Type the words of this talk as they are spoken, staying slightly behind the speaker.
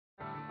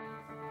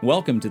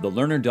Welcome to the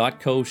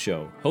Learner.co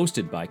show,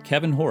 hosted by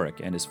Kevin Horick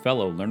and his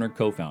fellow Learner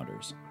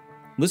co-founders.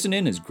 Listen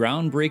in as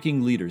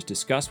groundbreaking leaders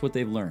discuss what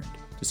they've learned.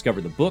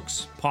 Discover the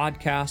books,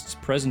 podcasts,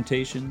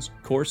 presentations,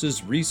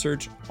 courses,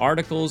 research,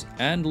 articles,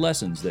 and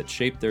lessons that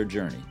shape their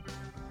journey.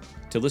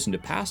 To listen to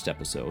past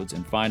episodes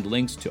and find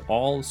links to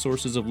all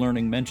sources of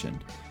learning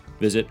mentioned,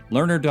 visit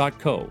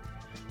Learner.co.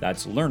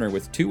 That's learner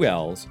with two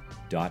L's,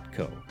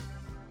 .co.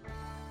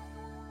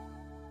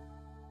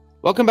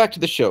 Welcome back to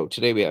the show.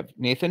 Today we have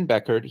Nathan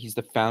Beckord. He's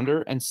the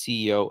founder and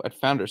CEO at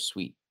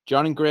Foundersuite.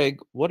 John and Greg,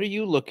 what are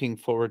you looking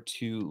forward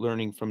to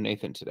learning from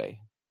Nathan today?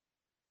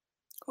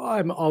 Well,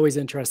 I'm always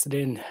interested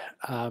in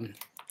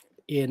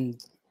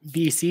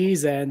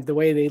VCs and the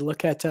way they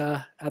look at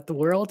the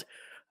world.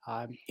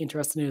 I'm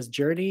interested in his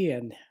journey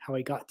and how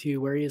he got to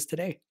where he is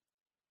today.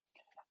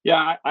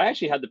 Yeah, I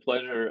actually had the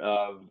pleasure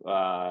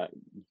of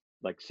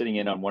sitting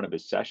in on one of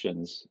his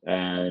sessions,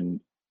 and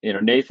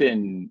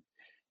Nathan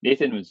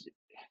was.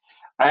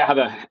 I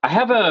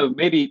have a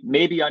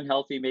maybe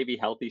unhealthy, maybe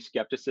healthy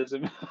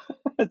skepticism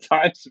at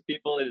times of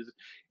people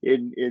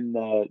in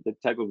the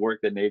type of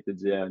work that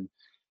Nathan's in,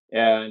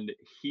 and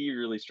he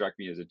really struck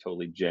me as a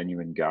totally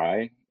genuine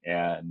guy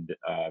and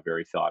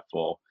very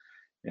thoughtful,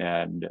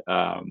 and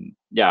I'm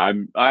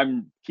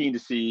keen to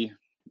see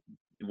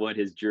what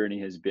his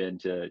journey has been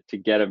to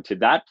get him to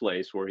that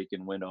place where he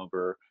can win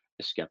over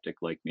a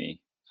skeptic like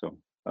me. So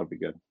that'll be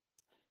good.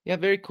 Yeah,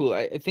 very cool.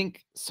 I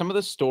think some of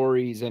the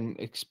stories and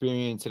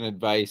experience and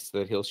advice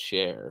that he'll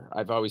share,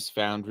 I've always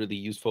found really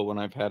useful when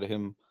I've had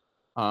him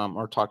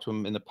or talked to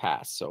him in the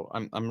past. So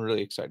I'm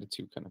really excited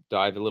to kind of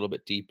dive a little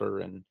bit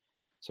deeper and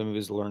some of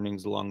his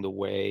learnings along the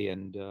way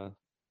and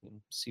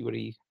see what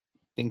he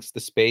thinks the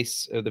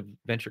space of the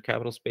venture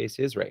capital space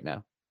is right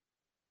now.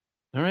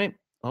 All right.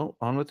 Oh,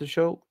 on with the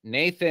show.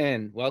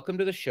 Nathan, welcome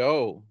to the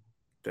show.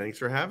 Thanks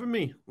for having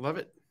me. Love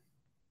it.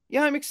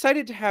 Yeah, I'm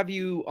excited to have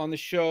you on the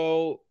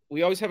show.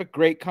 We always have a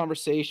great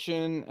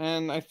conversation,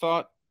 and I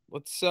thought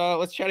let's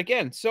chat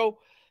again. So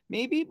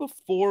maybe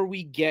before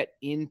we get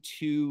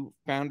into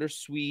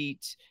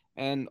Foundersuite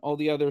and all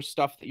the other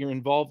stuff that you're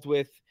involved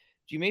with,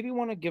 do you maybe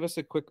want to give us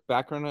a quick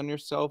background on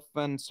yourself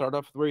and start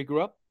off with where you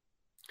grew up?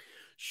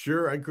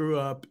 Sure. I grew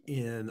up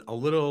in a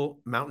little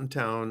mountain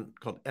town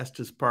called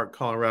Estes Park,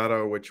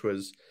 Colorado, which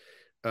was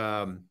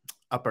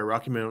up by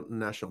Rocky Mountain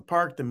National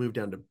Park. Then moved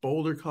down to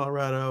Boulder,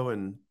 Colorado,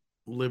 and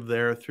lived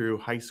there through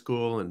high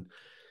school and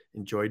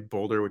enjoyed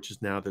Boulder, which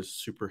is now this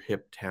super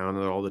hip town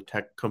that all the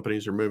tech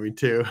companies are moving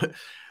to.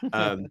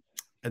 And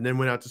then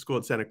went out to school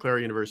at Santa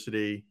Clara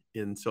University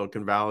in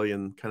Silicon Valley,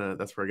 and kind of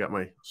that's where I got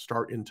my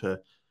start into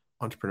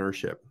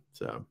entrepreneurship.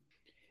 So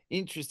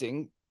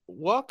interesting.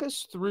 Walk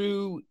us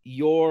through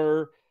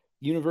your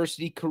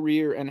university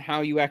career and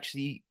how you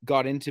actually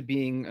got into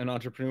being an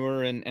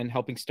entrepreneur and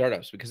helping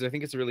startups, because I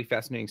think it's a really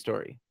fascinating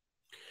story.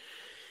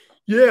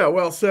 Yeah,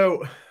 well,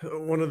 so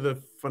one of the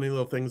funny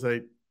little things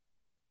I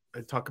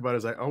talk about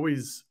is I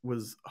always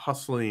was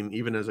hustling,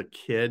 even as a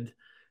kid.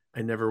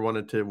 I never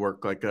wanted to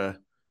work like a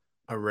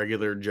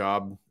regular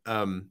job.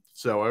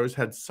 So I always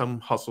had some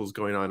hustles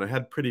going on. I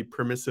had pretty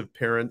permissive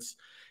parents,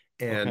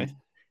 and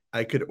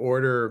okay.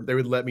 They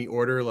would let me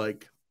order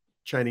like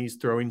Chinese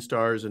throwing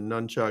stars and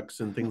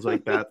nunchucks and things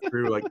like that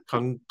through like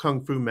Kung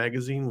Fu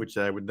magazine, which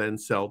I would then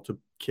sell to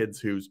kids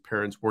whose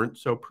parents weren't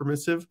so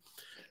permissive.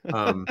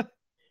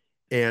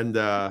 And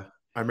I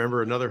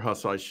remember another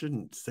hustle. I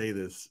shouldn't say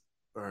this,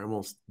 or I'm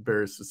almost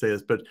embarrassed to say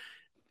this, but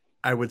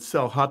I would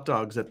sell hot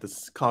dogs at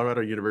the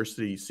Colorado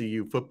University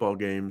CU football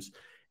games.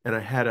 And I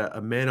had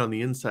a man on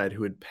the inside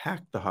who would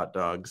pack the hot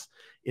dogs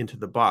into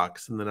the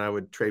box. And then I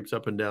would traipse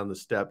up and down the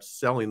steps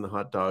selling the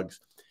hot dogs.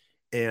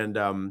 And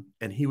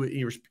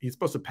he's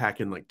supposed to pack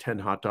in like 10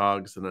 hot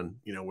dogs. And then,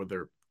 with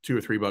their $2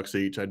 or $3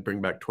 each, I'd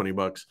bring back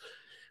 $20,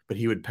 but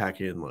he would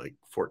pack in like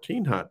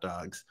 14 hot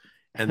dogs.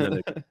 And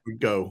then I would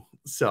go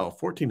sell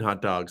 14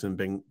 hot dogs and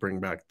bring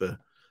back the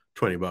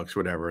 $20,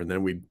 whatever. And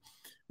then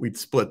we'd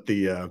split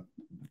the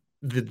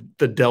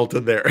delta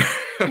there.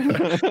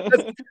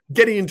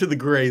 Getting into the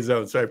gray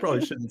zone. So I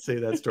probably shouldn't say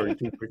that story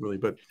too frequently,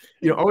 but,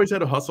 always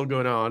had a hustle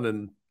going on,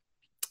 and,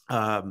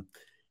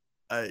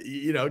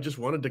 just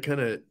wanted to kind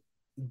of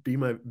be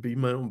my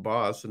own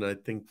boss. And I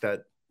think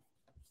that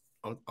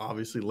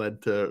obviously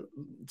led to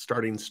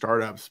starting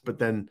startups, but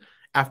then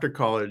after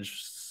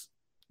college,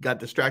 got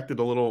distracted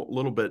a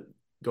little bit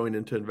going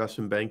into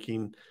investment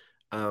banking,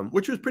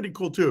 which was pretty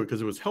cool too,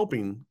 because it was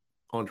helping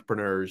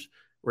entrepreneurs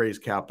raise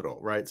capital,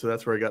 right? So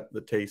that's where I got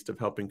the taste of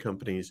helping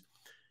companies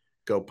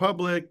go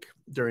public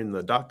during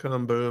the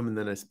dot-com boom. And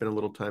then I spent a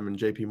little time in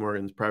JP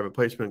Morgan's private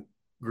placement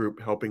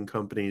group, helping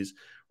companies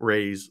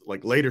raise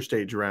like later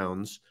stage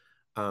rounds.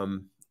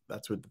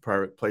 That's what the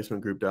private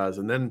placement group does.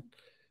 And then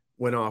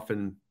went off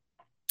and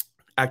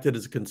acted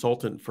as a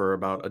consultant for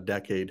about a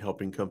decade,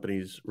 helping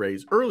companies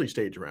raise early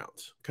stage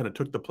rounds. Kind of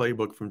took the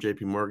playbook from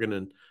JP Morgan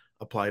and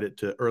applied it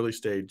to early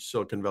stage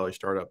Silicon Valley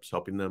startups,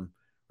 helping them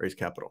raise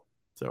capital.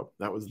 So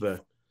that was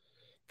the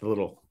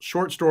little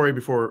short story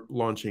before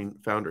launching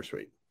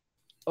Foundersuite.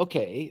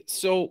 Okay,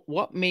 so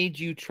what made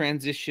you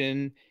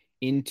transition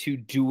into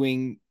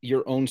doing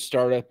your own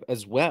startup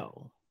as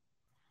well?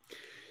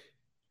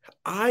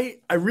 I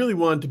really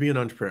wanted to be an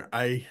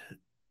entrepreneur.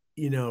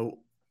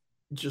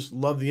 Just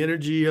love the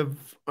energy of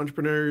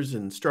entrepreneurs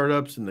and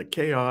startups and the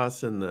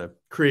chaos and the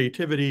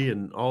creativity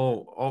and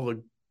all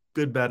the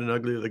good, bad, and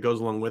ugly that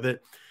goes along with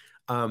it.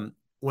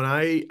 When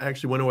I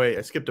actually went away,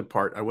 I skipped a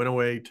part. I went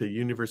away to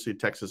University of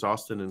Texas,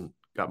 Austin, and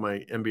got my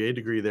MBA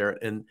degree there.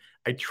 And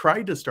I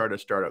tried to start a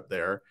startup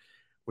there.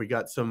 We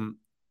got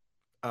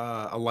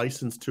a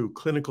license to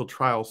clinical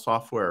trial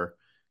software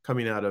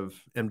coming out of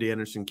MD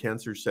Anderson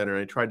Cancer Center.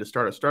 And I tried to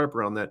start a startup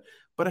around that,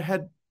 but I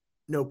had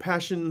no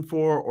passion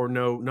for, or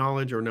no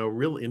knowledge, or no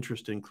real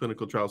interest in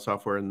clinical trial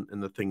software, and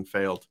the thing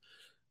failed.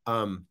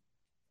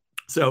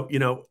 So,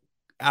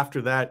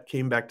 after that,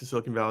 came back to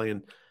Silicon Valley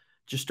and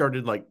just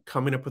started like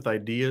coming up with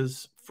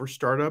ideas for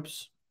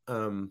startups.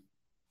 None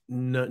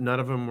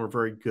of them were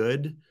very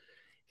good.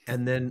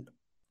 And then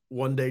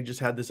one day just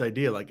had this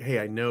idea like, hey,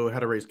 I know how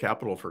to raise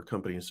capital for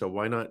companies, so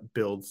why not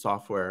build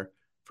software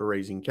for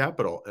raising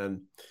capital?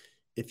 And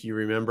if you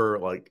remember,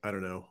 like, I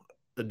don't know,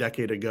 a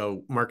decade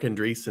ago, Mark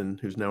Andreessen,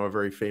 who's now a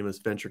very famous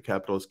venture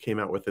capitalist, came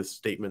out with this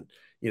statement,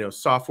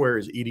 software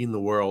is eating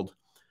the world,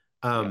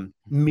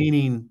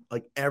 meaning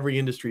like every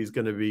industry is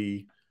going to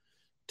be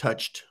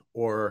touched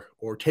or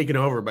taken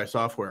over by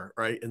software,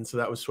 right? And so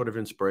that was sort of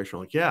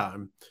inspirational.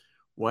 Like,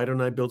 why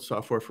don't I build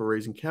software for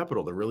raising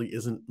capital? There really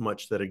isn't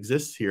much that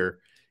exists here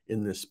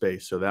in this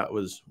space. So that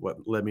was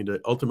what led me to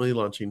ultimately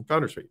launching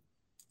Foundersuite.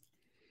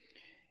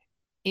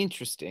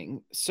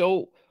 Interesting.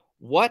 So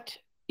what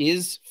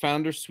is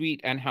Foundersuite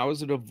and how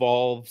has it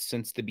evolved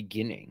since the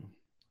beginning?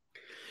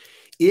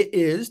 It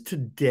is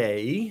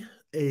today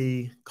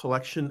a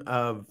collection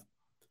of,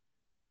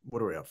 what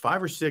do we have,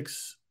 5 or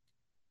 6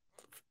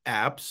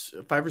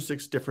 apps, 5 or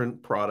 6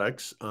 different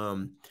products.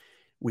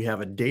 We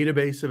have a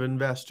database of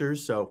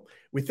investors. So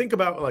we think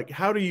about like,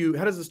 how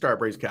does the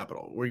startup raise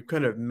capital? We've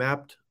kind of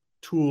mapped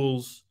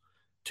tools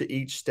to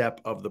each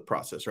step of the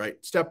process, right?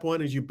 Step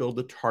 1 is you build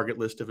a target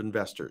list of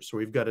investors. So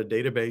we've got a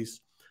database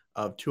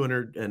of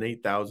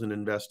 208,000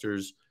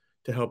 investors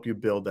to help you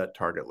build that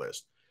target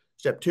list.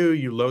 Step 2,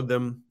 you load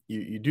them,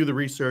 you do the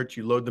research,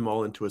 you load them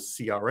all into a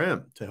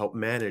CRM to help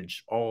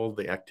manage all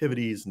the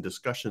activities and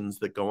discussions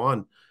that go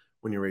on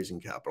when you're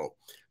raising capital.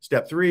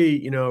 Step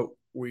 3,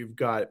 we've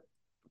got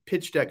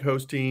pitch deck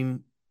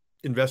hosting,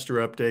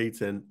 investor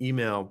updates, and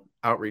email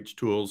outreach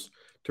tools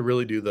to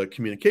really do the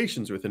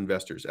communications with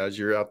investors as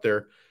you're out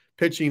there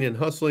pitching and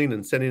hustling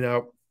and sending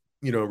out,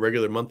 a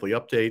regular monthly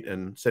update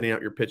and sending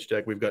out your pitch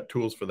deck. We've got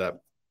tools for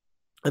that.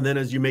 And then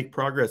as you make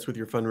progress with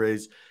your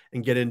fundraise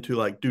and get into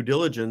like due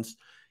diligence,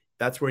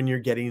 that's when you're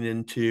getting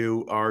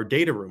into our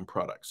data room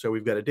product. So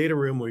we've got a data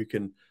room where you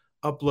can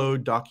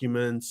upload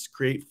documents,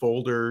 create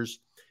folders,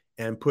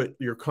 and put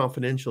your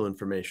confidential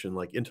information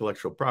like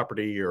intellectual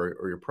property or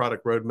your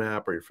product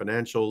roadmap or your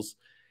financials.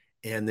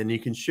 And then you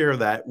can share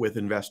that with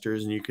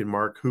investors and you can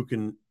mark who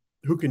can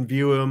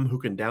view them, who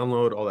can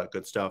download, all that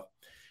good stuff.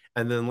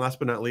 And then last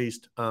but not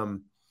least,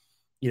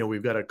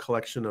 we've got a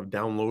collection of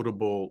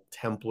downloadable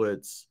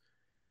templates.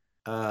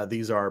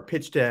 These are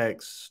pitch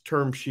decks,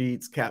 term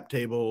sheets, cap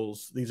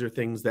tables. These are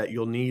things that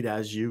you'll need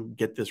as you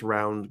get this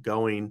round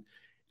going.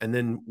 And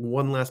then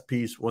one last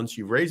piece, once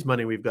you've raised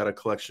money, we've got a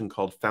collection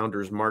called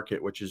Founders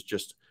Market, which is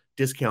just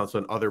discounts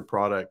on other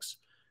products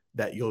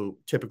that you'll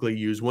typically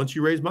use once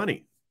you raise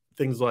money.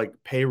 Things like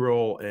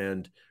payroll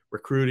and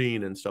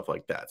recruiting and stuff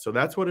like that. So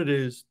that's what it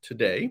is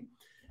today.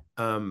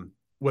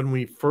 When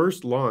we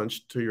first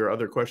launched, to your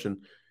other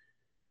question,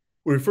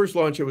 when we first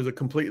launched, it was a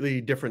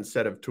completely different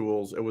set of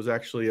tools. It was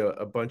actually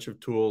a bunch of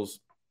tools,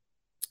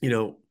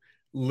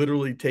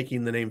 literally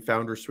taking the name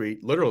Foundersuite,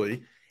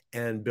 literally,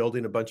 and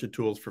building a bunch of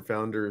tools for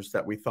founders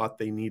that we thought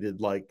they needed,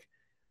 like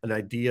an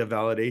idea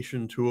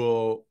validation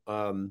tool.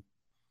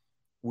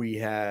 We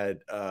had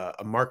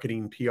a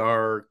marketing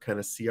PR kind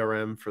of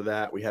CRM for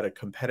that. We had a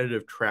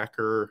competitive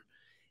tracker.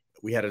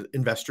 We had an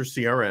investor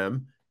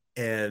CRM,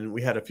 and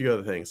we had a few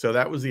other things. So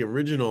that was the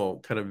original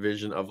kind of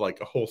vision of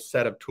like a whole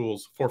set of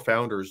tools for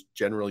founders,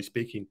 generally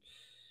speaking.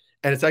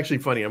 And it's actually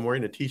funny. I'm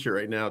wearing a t-shirt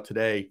right now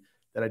today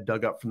that I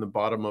dug up from the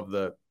bottom of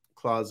the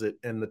closet.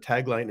 And the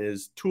tagline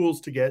is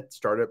tools to get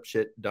startup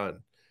shit done.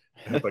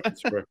 I hope I can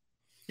swear.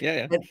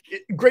 Yeah.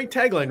 Great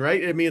tagline,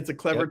 right? I mean, it's a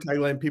clever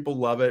tagline. People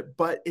love it,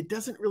 but it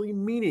doesn't really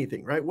mean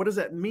anything, right? What does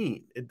that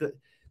mean?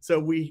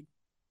 So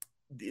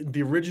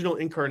the original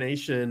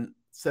incarnation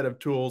set of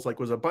tools like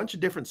was a bunch of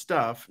different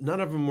stuff.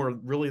 None of them were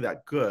really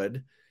that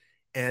good.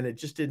 And it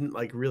just didn't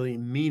like really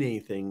mean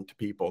anything to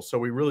people. So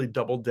we really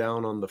doubled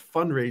down on the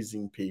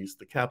fundraising piece,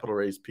 the capital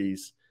raise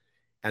piece.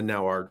 And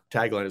now our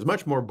tagline is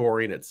much more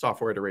boring. It's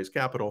software to raise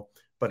capital,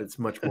 but it's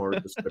much more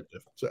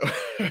descriptive. So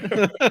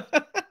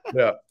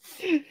yeah.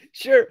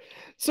 Sure.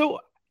 So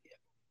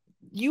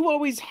you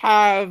always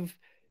have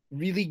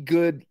really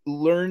good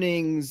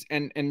learnings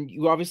and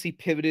you obviously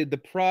pivoted the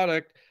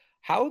product.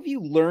 How have you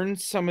learned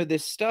some of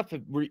this stuff?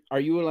 Are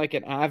you like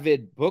an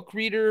avid book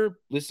reader,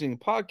 listening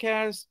to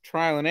podcasts,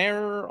 trial and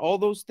error, all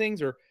those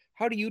things? Or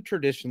how do you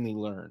traditionally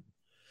learn?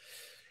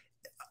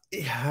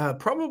 Yeah,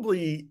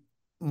 probably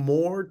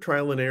more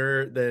trial and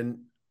error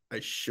than I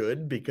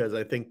should, because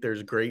I think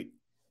there's great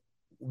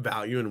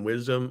value and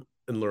wisdom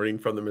in learning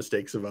from the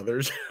mistakes of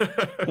others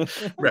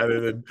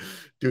rather than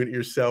doing it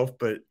yourself.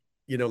 But,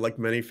 like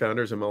many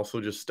founders, I'm also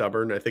just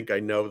stubborn. I think I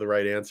know the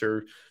right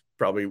answer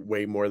probably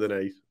way more than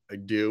I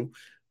do.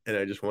 And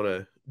I just want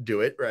to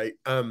do it. Right.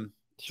 So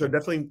Sure.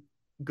 definitely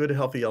good,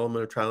 healthy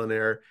element of trial and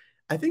error.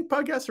 I think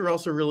podcasts are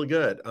also really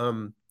good.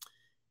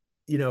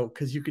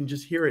 Because you can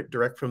just hear it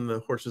direct from the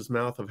horse's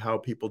mouth of how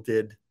people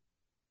did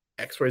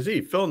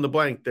XYZ. Fill in the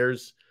blank.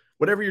 There's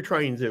whatever you're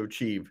trying to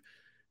achieve,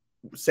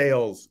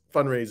 sales,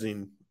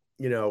 fundraising,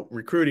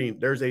 recruiting.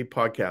 There's a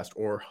podcast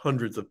or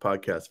hundreds of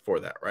podcasts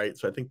for that, right?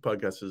 So I think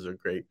podcasts are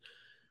great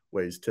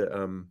ways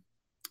to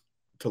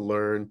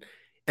learn.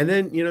 And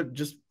then,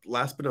 just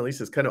last but not least,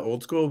 it's kind of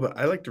old school, but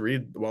I like to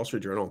read the Wall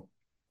Street Journal.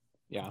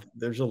 Yeah.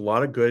 There's a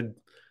lot of good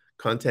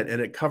content,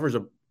 and it covers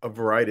a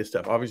variety of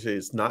stuff. Obviously,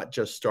 it's not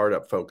just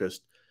startup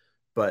focused,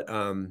 but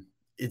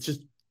it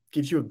just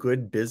gives you a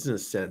good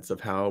business sense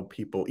of how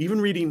people, even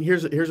reading,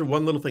 here's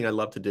one little thing I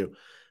love to do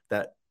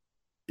that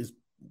is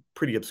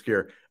pretty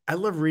obscure. I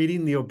love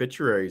reading the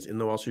obituaries in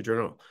the Wall Street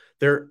Journal.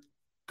 They're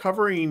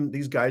covering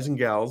these guys and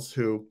gals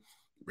who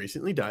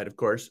recently died, of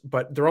course,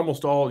 but they're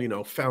almost all,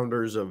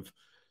 founders of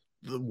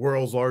the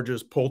world's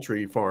largest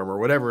poultry farm or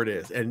whatever it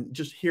is. And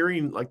just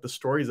hearing like the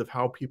stories of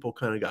how people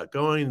kind of got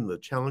going and the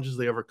challenges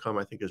they overcome,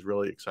 I think is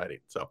really exciting.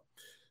 So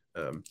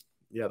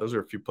yeah, those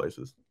are a few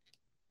places.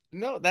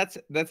 No, that's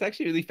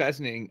actually really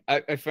fascinating.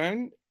 I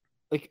found,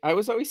 like, I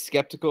was always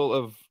skeptical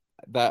of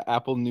that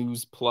Apple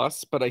News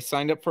Plus, but I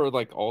signed up for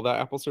like all the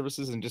Apple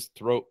services and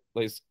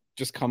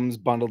just comes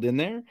bundled in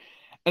there.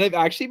 And I've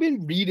actually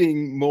been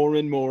reading more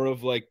and more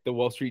of like the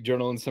Wall Street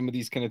Journal and some of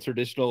these kind of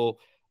traditional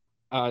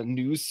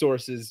news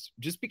sources,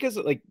 just because,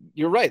 like,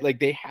 you're right, like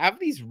they have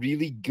these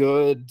really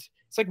good,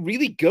 it's like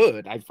really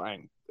good, I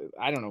find.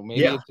 I don't know,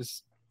 maybe Yeah. it's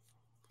just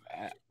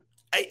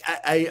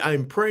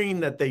I'm praying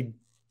that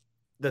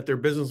their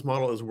business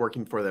model is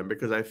working for them,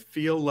 because I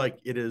feel like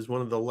it is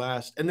one of the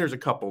last, and there's a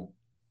couple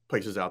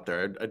places out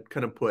there. I'd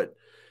kind of put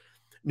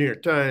New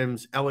York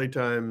Times, LA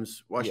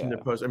Times, Washington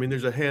Yeah. Post. I mean,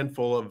 there's a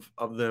handful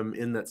of them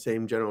in that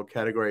same general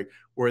category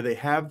where they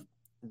have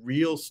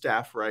real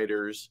staff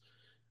writers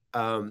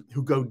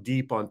who go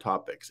deep on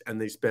topics, and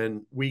they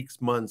spend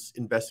weeks, months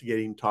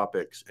investigating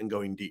topics and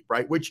going deep,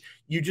 right? Which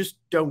you just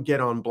don't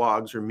get on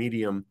blogs or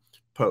Medium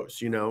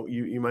posts.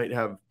 You might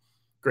have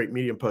great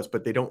Medium posts,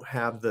 but they don't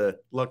have the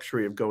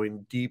luxury of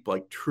going deep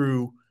like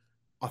true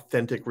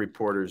authentic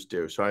reporters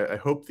do. So I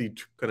hope the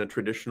kind of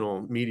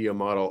traditional media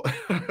model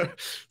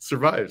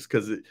survives,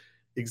 because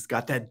it's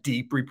got that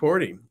deep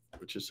reporting,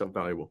 which is so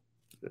valuable.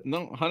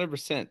 No,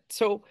 100%.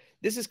 So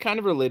this is kind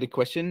of a related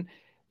question.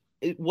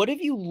 What have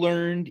you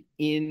learned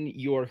in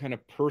your kind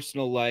of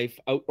personal life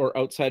or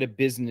outside of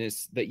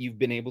business that you've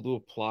been able to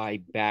apply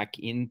back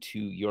into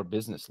your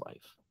business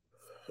life?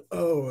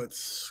 Oh,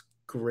 it's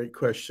a great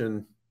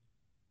question.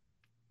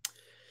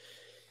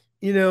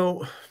 You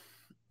know,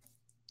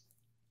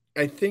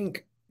 I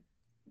think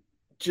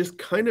just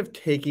kind of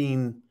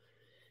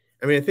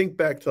I think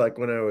back to like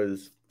when I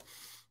was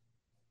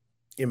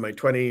in my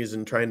 20s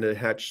and trying to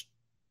hatch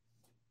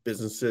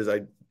businesses.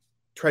 I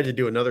tried to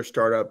do another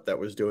startup that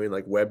was doing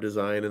like web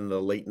design in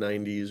the late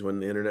 90s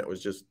when the internet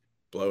was just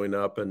blowing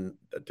up, and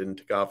that didn't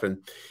take off. And,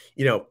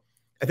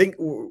 I think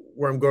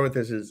where I'm going with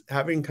this is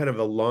having kind of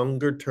a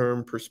longer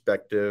term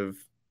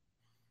perspective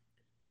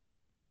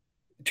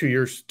to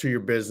your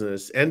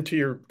business and to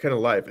your kind of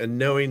life, and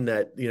knowing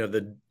that,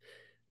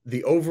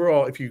 the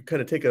overall, if you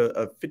kind of take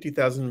a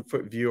 50,000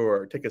 foot view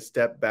or take a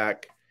step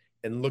back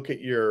and look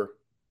at your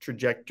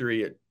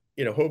trajectory,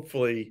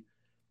 hopefully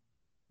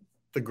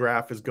the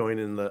graph is going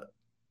in the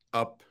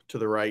up to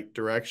the right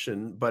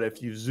direction. But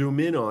if you zoom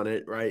in on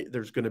it, right,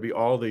 there's going to be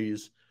all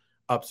these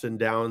ups and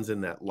downs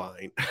in that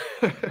line.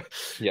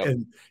 Yep.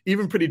 And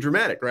even pretty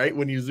dramatic, right,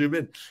 when you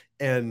zoom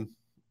in.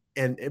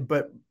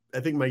 But I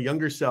think my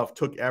younger self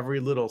took every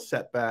little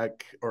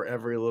setback or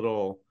every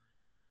little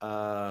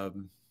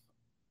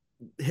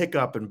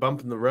hiccup and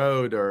bump in the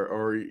road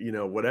or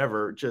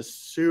whatever,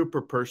 just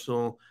super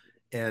personal.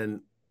 And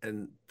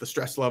the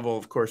stress level,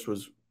 of course,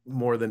 was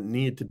more than it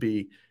needed to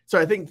be. So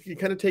I think you're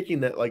kind of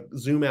taking that like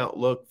zoom out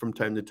look from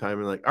time to time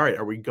and like, all right,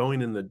 are we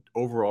going in the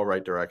overall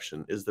right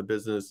direction? Is the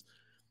business,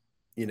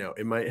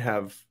 it might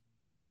have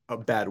a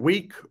bad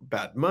week,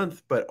 bad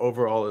month, but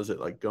overall, is it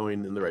like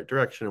going in the right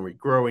direction? Are we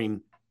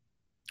growing?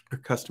 Are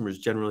customers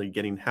generally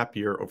getting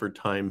happier over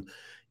time,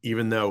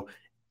 even though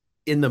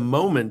in the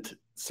moment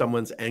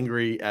someone's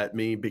angry at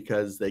me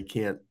because they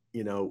can't,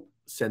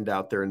 send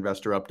out their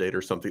investor update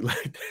or something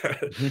like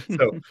that.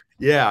 So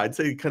yeah, I'd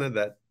say kind of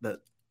that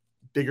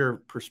bigger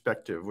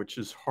perspective, which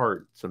is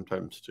hard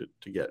sometimes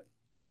to get.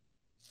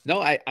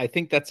 No, I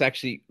think that's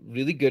actually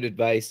really good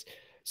advice.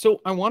 So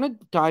I want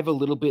to dive a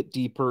little bit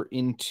deeper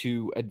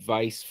into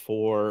advice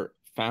for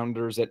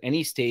founders at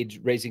any stage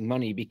raising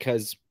money,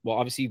 because, well,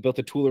 obviously you built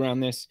a tool around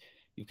this.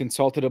 You've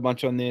consulted a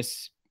bunch on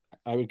this.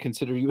 I would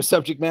consider you a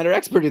subject matter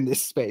expert in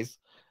this space.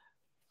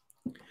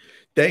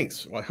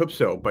 Thanks. Well, I hope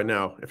so by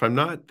now. If I'm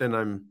not, then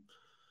I'm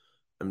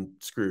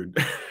screwed.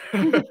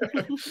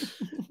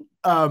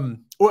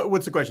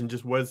 What's the question?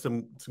 Just was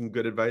some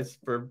good advice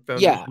for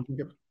founders? Yeah.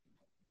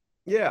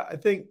 Yeah, I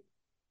think,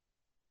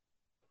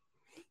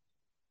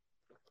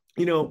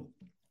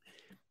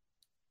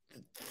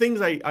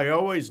 things I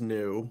always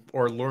knew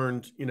or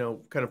learned,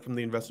 kind of from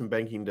the investment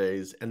banking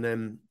days, and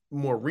then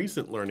more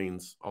recent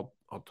learnings I'll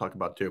talk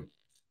about too.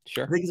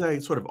 Sure. Things I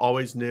sort of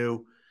always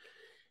knew,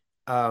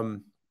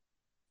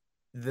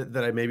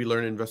 that I maybe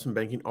learned in investment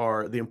banking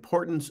are the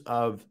importance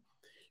of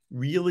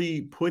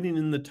really putting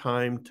in the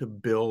time to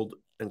build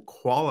and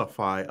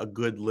qualify a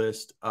good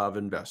list of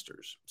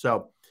investors.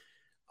 So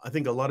I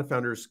think a lot of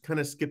founders kind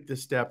of skip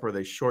this step or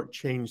they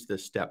shortchange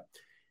this step.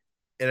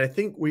 And I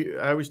think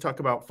I always talk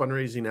about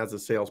fundraising as a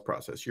sales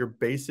process. You're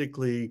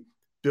basically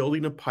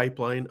building a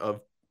pipeline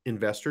of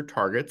investor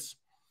targets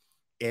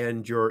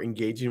and you're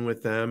engaging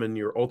with them and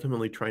you're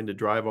ultimately trying to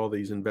drive all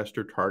these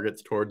investor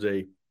targets towards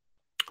a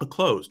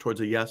close,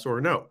 towards a yes or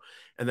a no.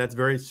 And that's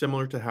very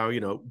similar to how,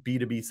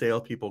 B2B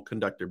salespeople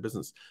conduct their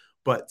business.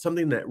 But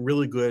something that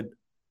really good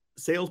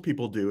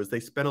salespeople do is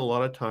they spend a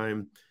lot of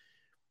time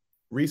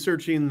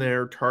researching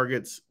their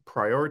targets,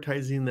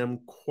 prioritizing them,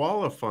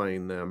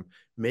 qualifying them,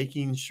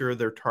 making sure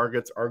their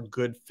targets are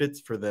good fits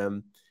for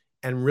them,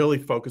 and really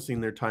focusing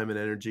their time and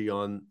energy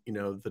on,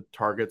 the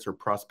targets or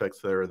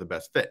prospects that are the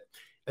best fit.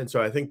 And so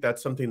I think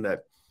that's something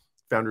that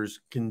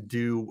founders can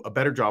do a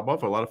better job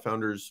of. A lot of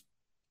founders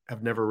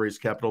have never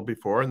raised capital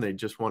before, and they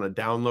just want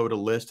to download a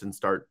list and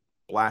start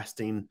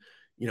blasting,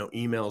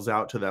 emails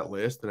out to that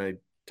list. And I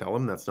tell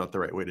them that's not the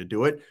right way to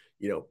do it.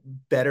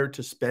 Better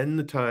to spend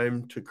the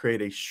time to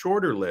create a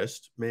shorter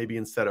list. Maybe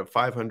instead of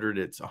 500,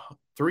 it's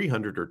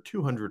 300 or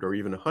 200 or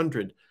even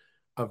 100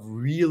 of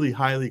really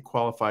highly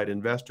qualified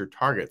investor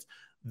targets.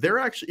 They're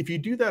actually, if you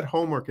do that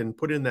homework and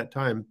put in that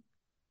time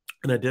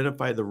and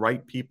identify the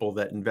right people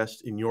that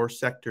invest in your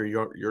sector,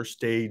 your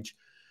stage,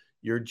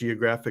 your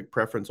geographic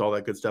preference, all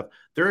that good stuff,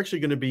 they're actually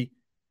going to be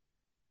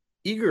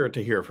eager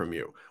to hear from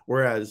you.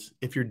 Whereas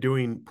if you're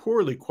doing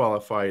poorly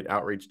qualified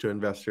outreach to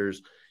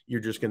investors,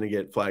 you're just going to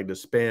get flagged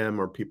as spam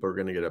or people are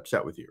going to get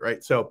upset with you,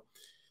 right? So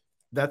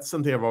that's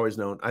something I've always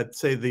known. I'd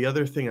say the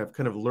other thing I've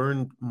kind of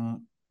learned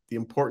the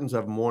importance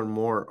of more and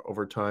more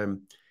over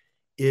time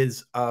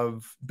is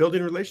of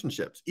building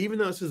relationships. Even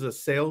though this is a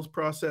sales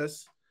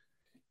process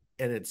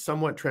and it's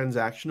somewhat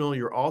transactional,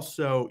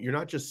 you're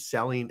not just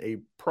selling a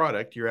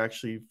product, you're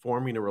actually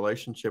forming a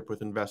relationship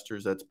with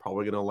investors that's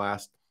probably going to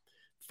last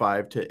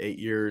 5 to 8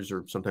 years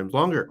or sometimes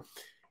longer.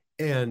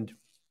 And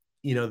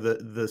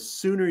the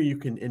sooner you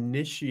can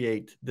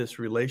initiate this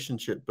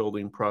relationship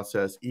building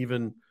process,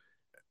 even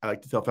I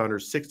like to tell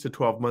founders 6 to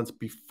 12 months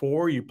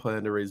before you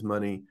plan to raise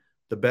money,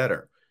 the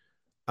better.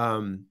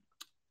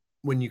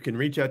 When you can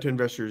reach out to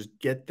investors,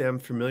 get them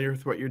familiar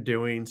with what you're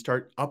doing,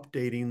 start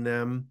updating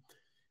them.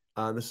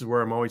 This is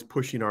where I'm always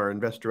pushing our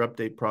investor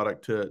update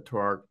product to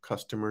our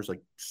customers.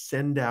 Like,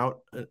 send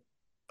out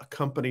a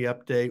company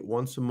update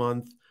once a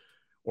month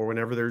or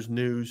whenever there's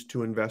news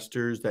to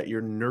investors that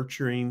you're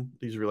nurturing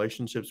these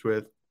relationships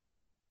with.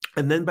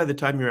 And then by the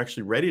time you're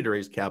actually ready to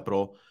raise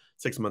capital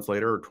 6 months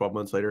later or 12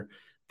 months later,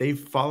 they've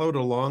followed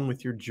along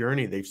with your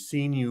journey. They've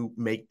seen you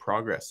make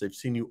progress. They've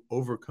seen you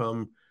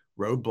overcome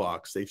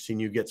roadblocks. They've seen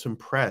you get some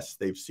press.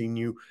 They've seen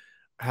you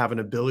have an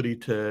ability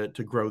to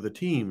grow the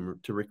team,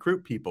 to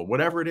recruit people,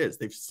 whatever it is.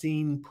 They've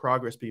seen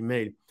progress being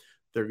made.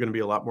 They're going to be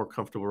a lot more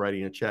comfortable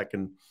writing a check.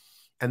 And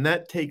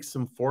that takes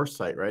some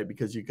foresight, right?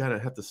 Because you kind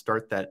of have to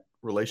start that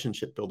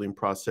relationship building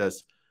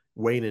process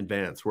way in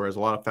advance. Whereas a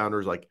lot of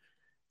founders like,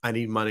 I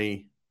need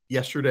money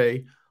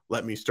yesterday.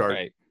 Let me start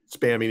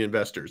spamming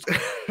investors.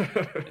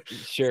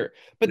 Sure.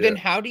 But then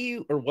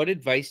what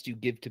advice do you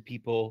give to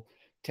people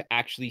to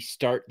actually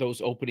start those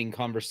opening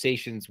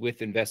conversations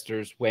with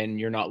investors when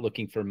you're not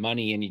looking for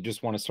money and you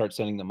just want to start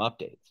sending them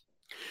updates?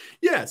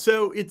 Yeah.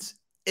 So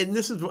and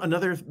this is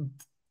another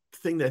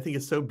thing that I think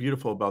is so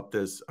beautiful about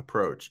this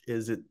approach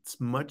is it's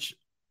much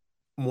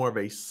more of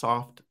a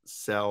soft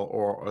sell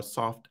or a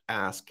soft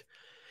ask.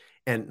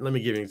 And let me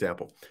give you an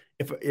example.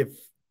 If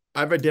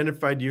I've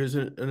identified you as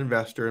an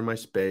investor in my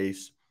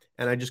space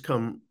and I just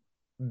come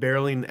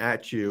barreling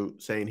at you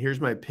saying,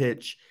 here's my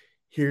pitch,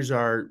 here's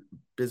our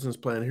business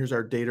plan, here's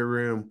our data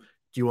room,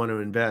 do you want to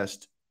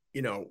invest?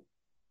 You're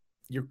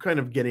kind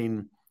of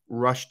getting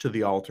rushed to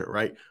the altar,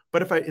 right?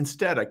 But if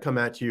I come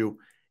at you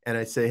and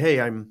I say, hey,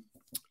 I've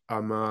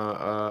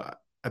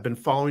been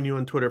following you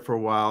on Twitter for a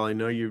while. I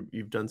know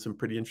you've done some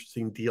pretty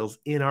interesting deals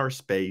in our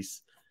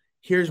space.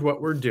 Here's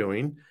what we're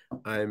doing.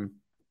 I'm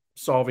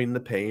solving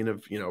the pain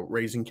of,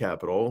 raising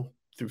capital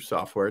through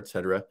software, et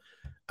cetera.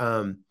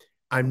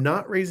 I'm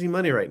not raising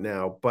money right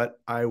now, but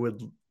I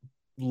would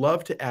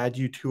love to add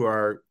you to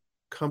our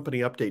company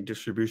update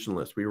distribution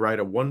list. We write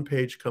a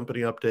one-page company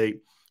update,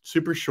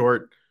 super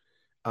short.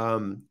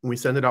 We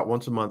send it out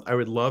once a month. I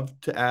would love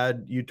to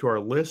add you to our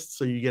list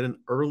so you get an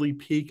early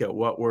peek at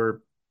what we're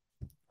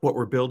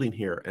building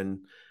here, and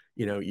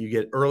you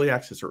get early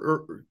access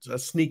or a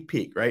sneak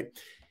peek, right?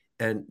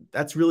 And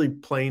that's really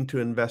playing to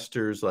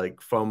investors like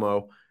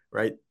FOMO,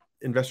 right?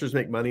 Investors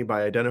make money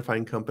by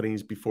identifying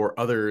companies before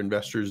other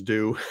investors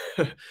do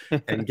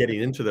and getting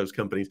into those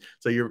companies.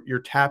 So you're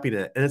tapping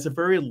it. And it's a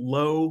very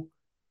low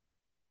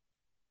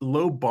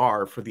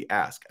bar for the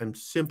ask. I'm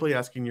simply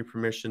asking your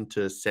permission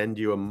to send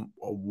you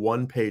a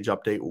one-page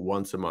update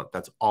once a month.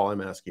 That's all I'm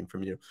asking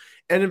from you.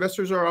 And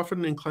investors are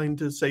often inclined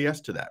to say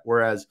yes to that.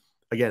 Whereas,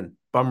 again,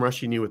 bum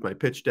rushing you with my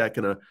pitch deck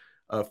and a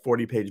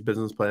 40-page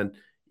business plan,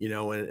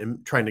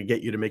 and trying to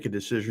get you to make a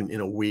decision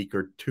in a week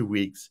or 2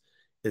 weeks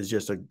is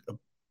just a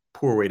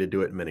poor way to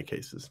do it in many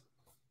cases.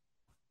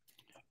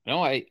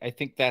 No, I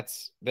think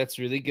that's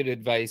really good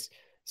advice.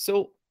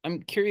 So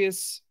I'm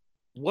curious,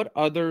 what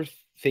other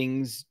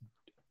things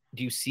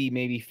do you see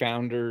maybe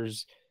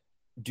founders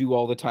do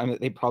all the time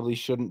that they probably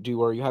shouldn't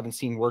do, or you haven't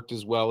seen worked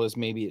as well as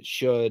maybe it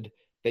should,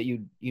 that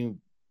you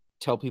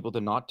tell people to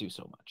not do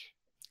so much?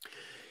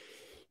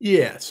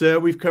 Yeah, so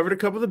we've covered a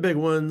couple of the big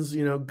ones,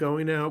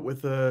 going out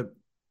with a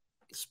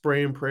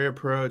spray and pray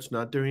approach,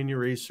 not doing your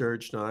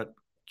research, not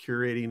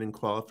curating and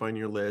qualifying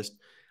your list.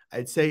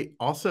 I'd say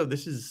also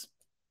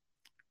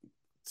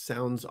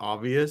sounds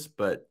obvious,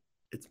 but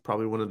it's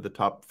probably one of the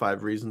top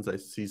 5 reasons I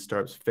see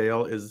startups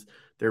fail is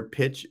their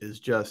pitch is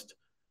just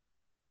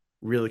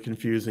really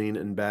confusing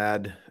and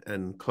bad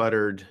and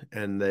cluttered,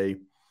 and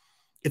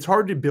it's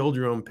hard to build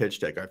your own pitch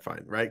deck, I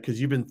find, right?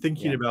 Because you've been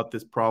thinking about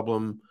this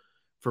problem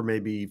for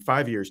maybe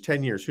 5 years,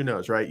 10 years, who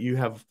knows, right? You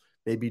have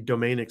maybe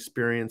domain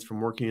experience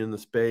from working in the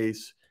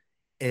space.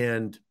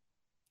 And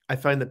I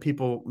find that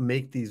people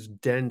make these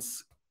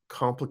dense,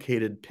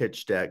 complicated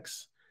pitch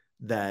decks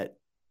that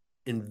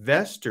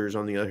investors,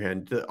 on the other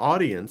hand, the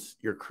audience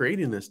you're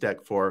creating this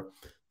deck for,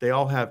 they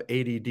all have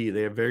ADD.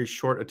 They have very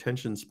short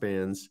attention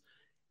spans,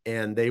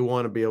 and they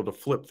want to be able to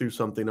flip through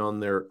something on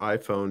their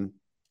iPhone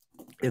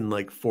in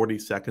like 40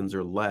 seconds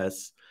or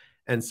less.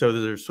 And so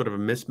there's sort of a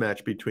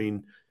mismatch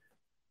between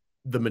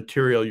the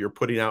material you're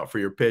putting out for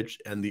your pitch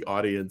and the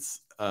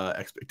audience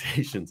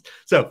expectations.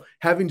 So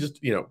having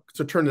just,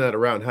 so turning that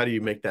around, how do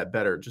you make that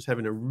better? Just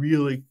having a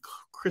really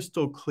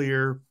crystal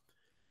clear,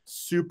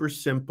 super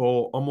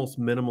simple, almost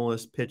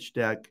minimalist pitch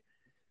deck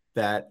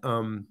that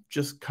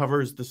just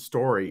covers the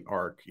story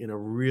arc in a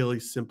really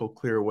simple,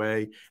 clear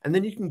way. And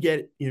then you can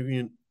get, you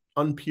can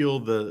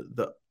unpeel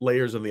the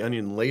layers of the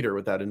onion later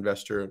with that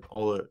investor and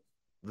all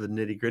the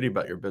nitty gritty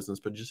about your business,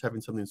 but just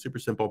having something super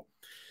simple.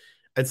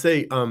 I'd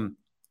say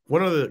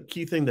one of the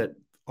key thing that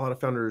a lot of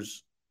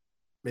founders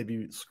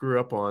maybe screw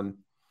up on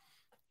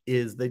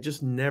is they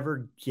just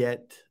never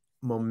get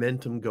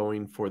momentum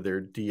going for their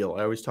deal.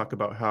 I always talk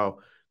about how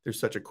there's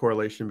such a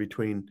correlation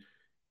between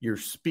your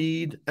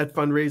speed at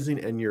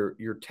fundraising and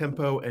your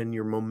tempo and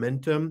your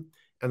momentum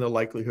and the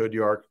likelihood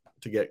you are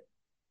to get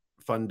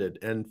funded.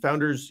 And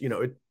founders,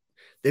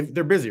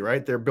 they're busy,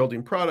 right? They're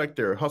building product,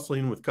 they're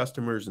hustling with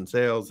customers and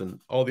sales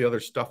and all the other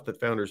stuff that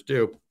founders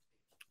do.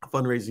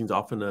 Fundraising is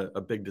often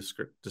a big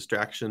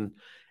distraction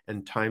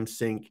and time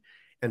sink.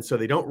 And so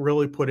they don't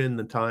really put in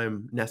the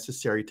time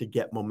necessary to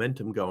get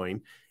momentum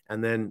going.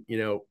 And then,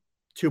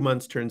 2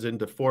 months turns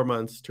into 4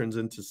 months, turns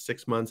into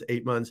 6 months,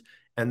 8 months,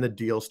 and the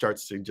deal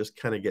starts to just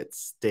kind of get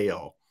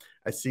stale.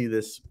 I see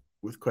this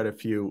with quite a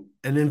few,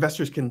 and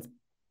investors can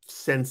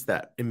sense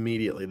that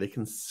immediately. They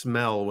can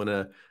smell when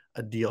a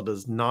deal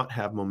does not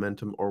have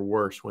momentum, or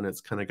worse, when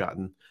it's kind of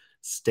gotten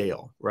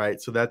stale,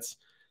 right? So that's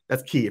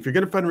key. If you're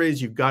going to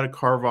fundraise, you've got to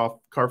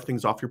carve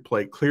things off your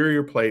plate, clear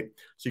your plate,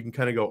 so you can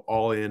kind of go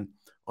all in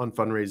on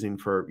fundraising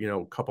for,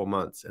 a couple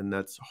months. And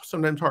that's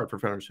sometimes hard for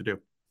founders to do.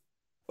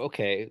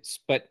 Okay.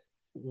 But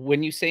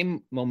when you say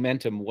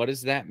momentum, what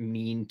does that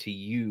mean to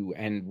you?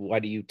 And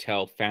what do you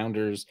tell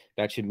founders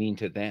that should mean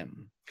to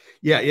them?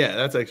 Yeah,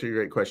 that's actually a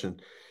great question.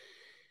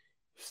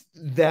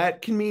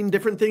 That can mean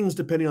different things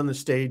depending on the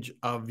stage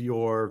of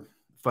your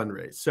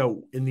fundraise.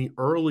 So in the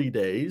early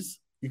days,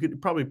 you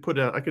could probably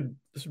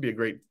this would be a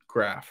great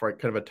graph, right?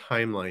 Kind of a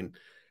timeline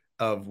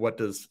of what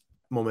does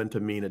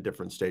momentum mean at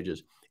different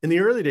stages. In the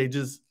early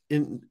stages,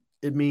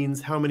 it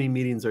means how many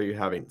meetings are you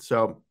having?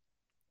 So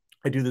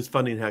I do this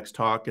funding hacks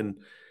talk, and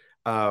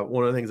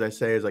one of the things I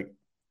say is like,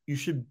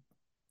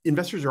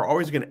 investors are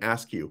always going to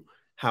ask you,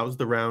 how's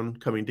the round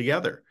coming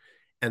together?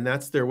 And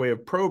that's their way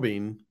of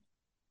probing,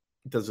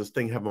 does this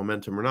thing have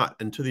momentum or not?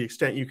 And to the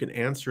extent you can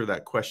answer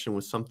that question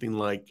with something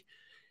like,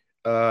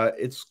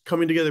 it's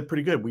coming together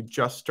pretty good. We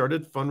just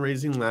started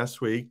fundraising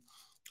last week.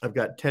 I've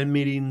got 10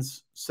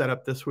 meetings set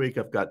up this week.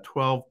 I've got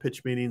 12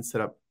 pitch meetings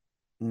set up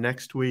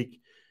next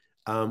week.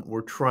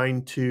 We're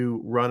trying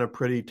to run a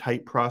pretty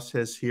tight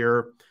process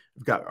here.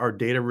 We've got our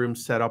data room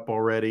set up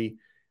already,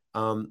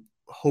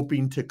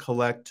 hoping to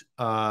collect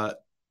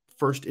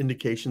first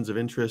indications of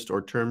interest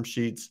or term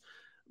sheets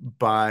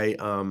by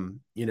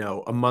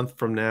a month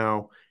from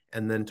now,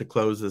 and then to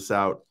close this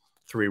out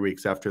 3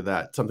 weeks after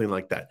that, something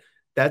like that.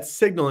 That's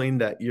signaling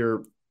that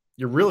you're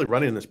really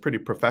running this pretty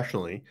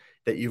professionally,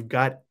 that you've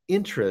got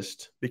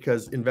interest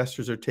because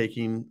investors are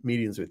taking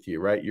meetings with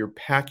you, right? You're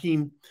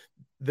packing.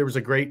 There was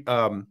a great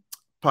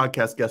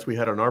podcast guest we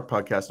had on our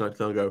podcast not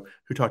too long ago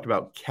who talked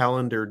about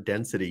calendar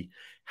density,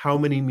 how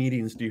many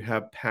meetings do you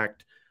have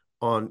packed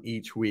on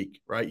each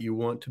week, right? You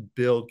want to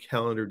build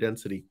calendar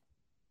density.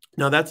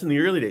 Now, that's in the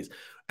early days.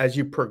 As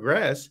you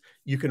progress,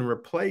 you can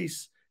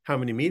replace how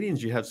many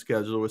meetings you have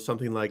scheduled with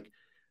something like,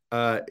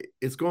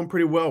 it's going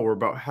pretty well. We're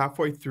about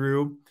halfway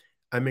through.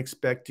 I'm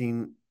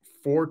expecting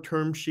 4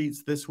 term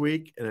sheets this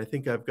week, and I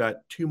think I've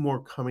got 2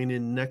 more coming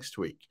in next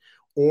week.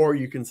 Or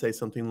you can say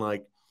something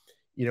like,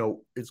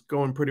 it's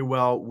going pretty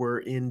well. We're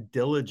in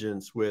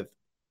diligence with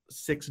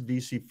 6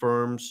 VC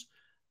firms.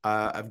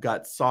 I've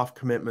got soft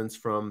commitments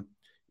from,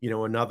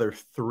 another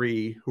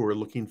 3 who are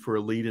looking for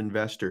a lead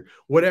investor.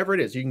 Whatever it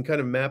is, you can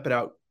kind of map it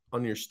out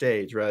on your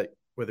stage, right?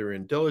 Whether you're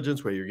in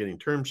diligence, whether you're getting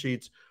term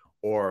sheets,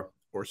 or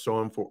so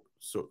on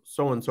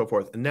and so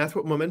forth. And that's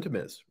what momentum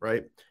is,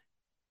 right?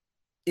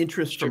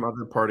 Interest from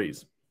other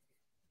parties.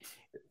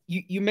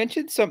 You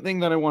mentioned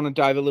something that I want to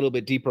dive a little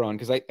bit deeper on,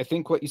 because I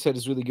think what you said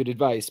is really good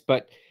advice,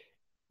 but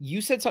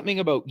you said something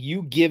about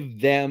you give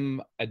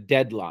them a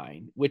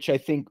deadline, which I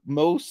think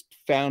most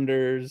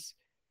founders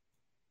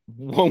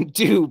won't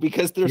do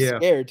because they're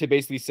scared to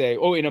basically say,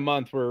 oh, in a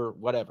month or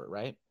whatever,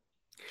 right?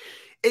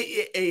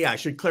 Yeah, I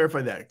should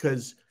clarify that,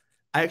 because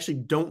I actually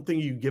don't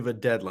think you give a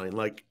deadline.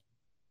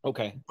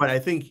 Okay. But I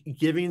think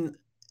giving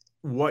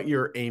what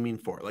you're aiming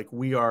for, like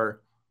we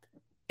are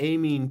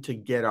aiming to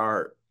get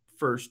our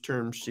first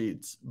term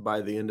sheets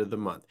by the end of the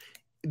month.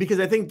 Because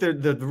I think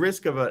the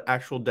risk of an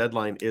actual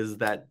deadline is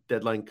that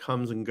deadline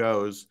comes and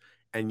goes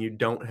and you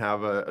don't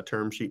have a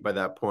term sheet by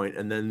that point.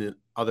 And then the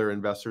other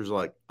investors are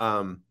like,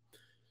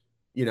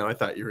 I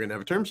thought you were going to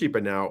have a term sheet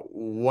by now.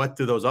 What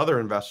do those other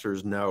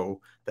investors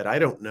know that I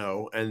don't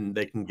know? And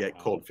they can get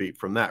cold feet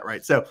from that,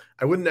 right? So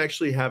I wouldn't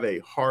actually have a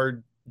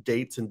hard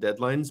dates and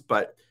deadlines,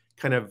 but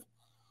kind of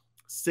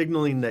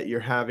signaling that you're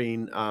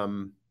having,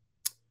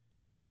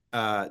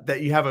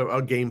 that you have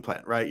a game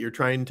plan, right? You're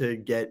trying to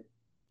get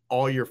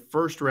all your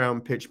first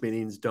round pitch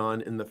meetings done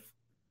in the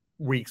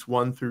weeks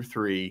 1 through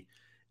 3.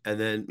 And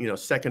then,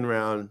 second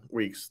round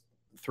weeks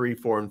 3,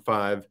 4, and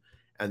 5.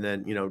 And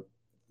then,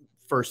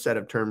 first set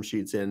of term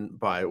sheets in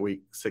by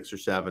week 6 or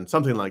 7,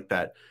 something like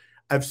that.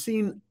 I've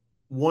seen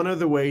one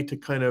other way to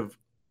kind of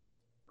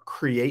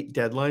create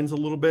deadlines a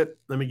little bit.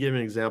 Let me give you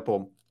an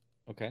example.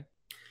 Okay.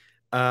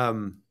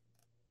 I'm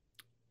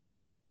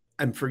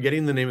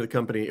forgetting the name of the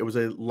company. It was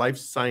a life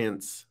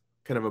science,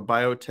 kind of a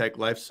biotech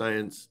life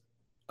science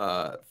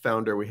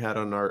founder we had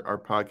on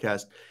our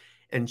podcast.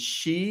 And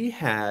she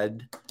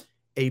had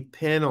a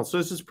panel. So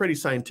this is pretty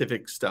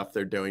scientific stuff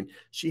they're doing.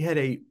 She had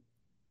a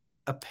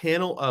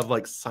panel of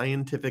like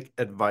scientific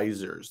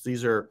advisors.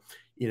 These are,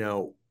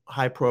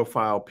 high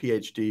profile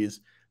PhDs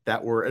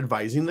that were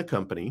advising the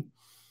company.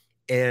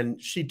 And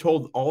she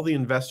told all the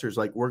investors,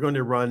 like, we're going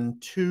to run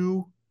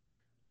 2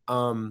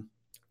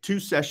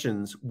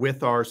 sessions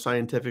with our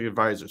scientific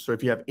advisors. So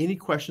if you have any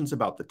questions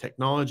about the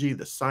technology,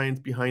 the science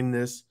behind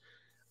this,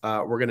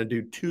 we're going to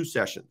do 2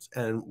 sessions.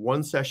 And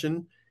one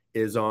session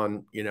is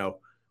on,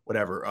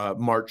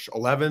 March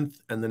 11th,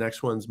 and the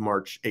next one's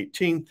March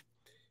 18th.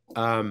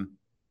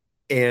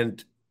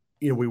 And,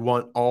 we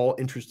want all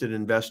interested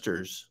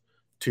investors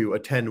to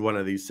attend one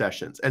of these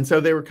sessions. And so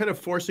they were kind of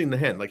forcing the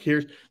hand.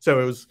 So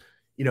it was,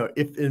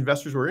 if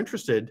investors were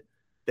interested,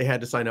 they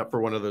had to sign up for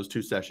one of those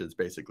 2 sessions,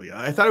 basically.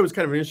 I thought it was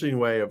kind of an interesting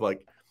way of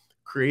like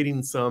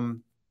creating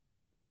some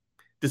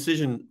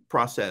decision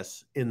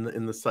process in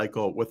the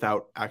cycle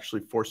without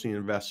actually forcing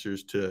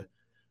investors to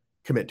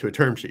commit to a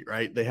term sheet,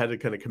 right? They had to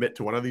kind of commit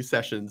to one of these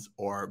sessions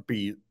or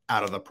be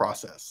out of the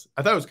process.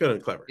 I thought it was kind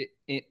of clever.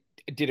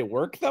 Did it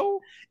work though?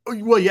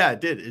 Well, yeah,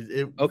 it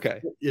did.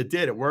 Okay. It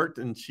did. It worked.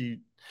 And she,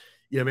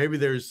 maybe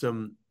there's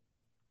some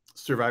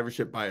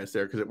survivorship bias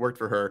there because it worked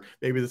for her.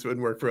 Maybe this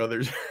wouldn't work for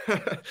others.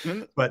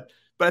 But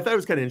I thought it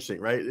was kind of interesting,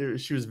 right?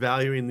 She was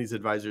valuing these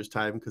advisors'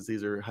 time because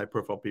these are high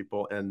profile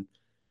people and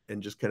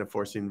just kind of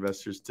forcing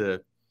investors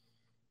to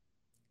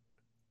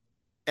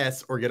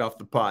or get off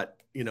the pot,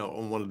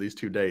 on one of these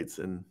 2 dates.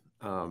 And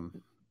I thought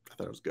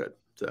it was good.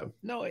 So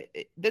no,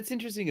 that's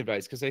interesting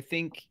advice, because I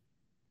think,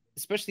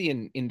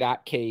 especially in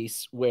that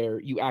case where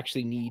you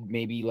actually need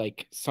maybe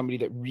like somebody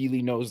that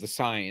really knows the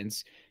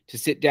science to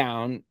sit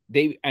down,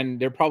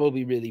 they're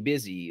probably really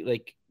busy.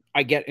 Like,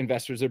 I get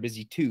investors are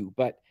busy too,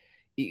 but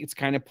it's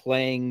kind of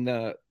playing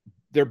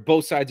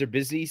both sides are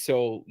busy.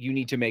 So you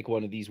need to make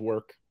one of these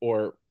work,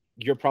 or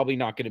you're probably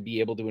not going to be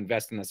able to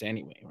invest in this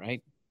anyway.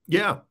 Right.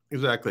 Yeah,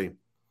 exactly.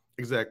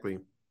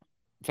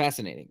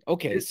 Fascinating.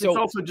 Okay. It's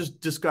also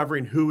just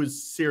discovering who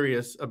is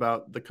serious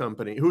about the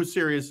company, who is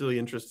seriously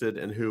interested,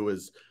 and who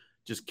is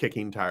just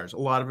kicking tires. A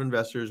lot of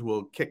investors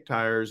will kick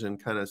tires and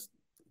kind of,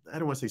 I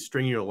don't want to say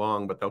string you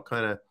along, but they'll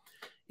kind of,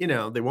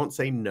 they won't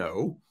say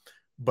no,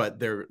 but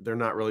they're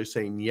not really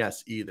saying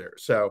yes either.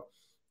 So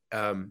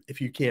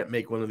if you can't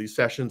make one of these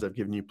sessions, I've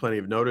given you plenty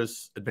of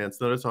advance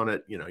notice on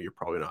it, you're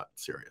probably not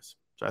serious.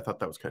 So I thought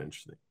that was kind of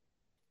interesting.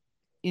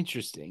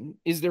 Interesting.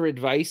 Is there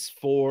advice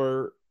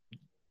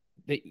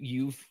that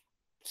you've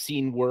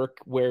seen work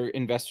where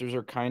investors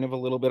are kind of a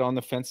little bit on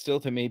the fence still,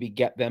 to maybe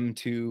get them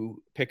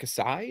to pick a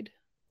side?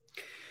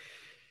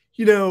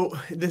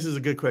 This is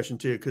a good question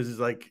too, because it's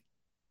like,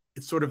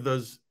 it's sort of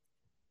those,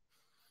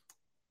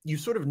 you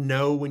sort of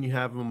know when you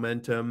have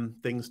momentum,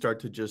 things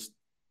start to just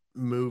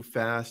move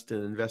fast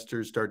and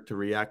investors start to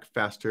react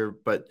faster.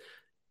 But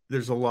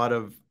there's a lot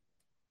of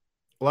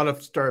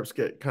startups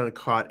get kind of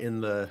caught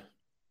in the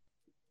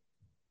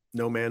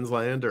no man's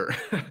land, or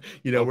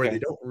where they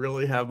don't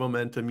really have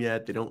momentum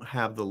yet. They don't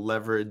have the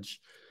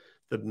leverage,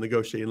 the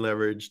negotiating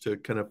leverage to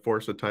kind of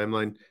force a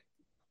timeline.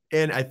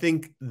 And I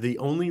think the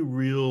only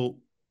real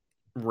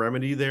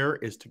remedy there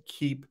is to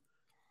keep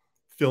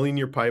filling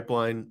your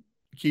pipeline,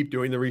 keep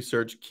doing the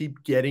research,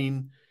 keep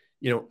getting,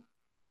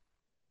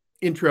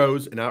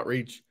 intros and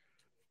outreach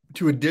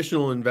to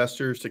additional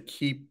investors to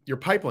keep your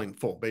pipeline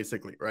full,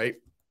 basically, right?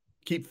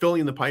 Keep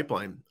filling the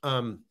pipeline.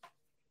 And,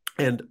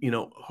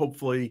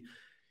 hopefully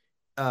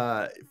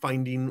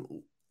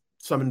finding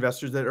some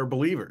investors that are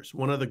believers.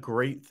 One of the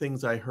great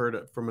things I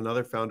heard from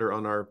another founder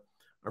on our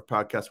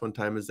podcast one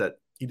time is that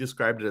he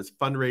described it as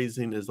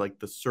fundraising is like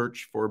the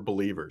search for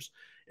believers.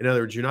 In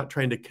other words, you're not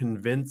trying to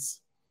convince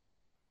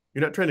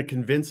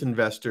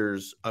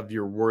investors of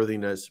your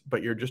worthiness,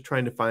 but you're just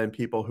trying to find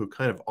people who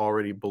kind of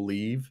already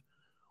believe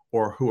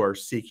or who are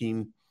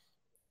seeking,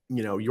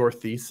 your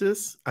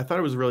thesis. I thought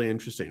it was really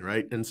interesting,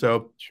 right? And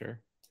so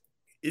sure,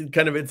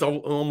 it's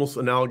almost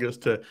analogous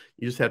to,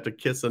 you just have to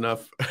kiss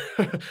enough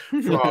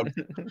frogs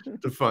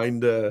to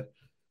find the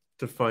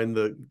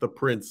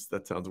prince.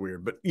 That sounds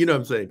weird, but you know what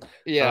I'm saying?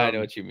 Yeah, I know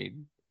what you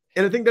mean.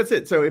 And I think that's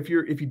it. So if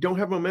you don't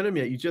have momentum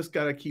yet, you just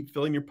got to keep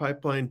filling your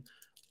pipeline,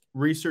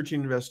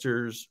 researching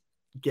investors,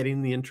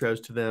 getting the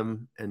intros to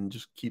them, and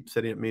just keep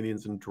setting up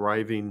meetings and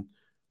driving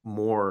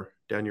more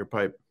down your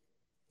pipe.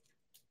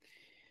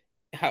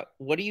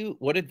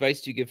 What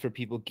advice do you give for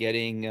people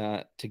getting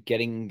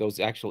those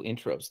actual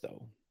intros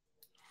though?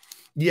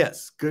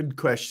 Yes, good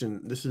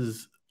question. This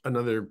is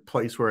another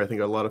place where I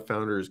think a lot of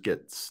founders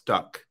get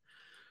stuck.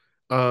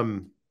 If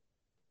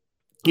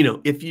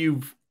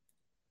you've,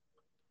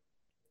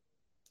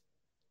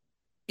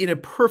 in a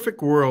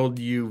perfect world,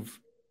 you've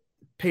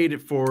paid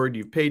it forward,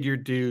 you've paid your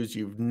dues,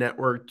 you've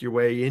networked your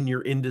way in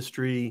your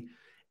industry,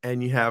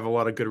 and you have a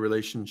lot of good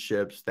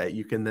relationships that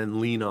you can then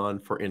lean on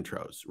for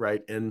intros,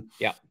 right? And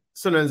yeah,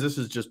 sometimes this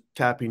is just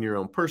tapping your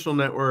own personal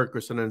network,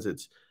 or sometimes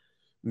it's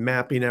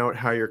mapping out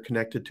how you're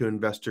connected to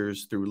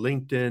investors through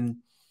LinkedIn,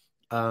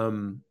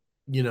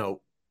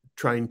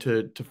 trying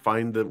to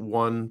find the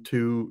 1,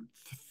 2,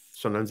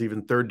 sometimes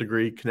even third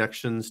degree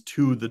connections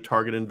to the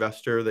target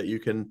investor that you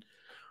can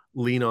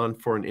lean on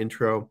for an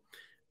intro.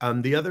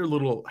 The other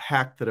little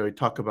hack that I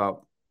talk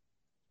about,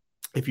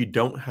 if you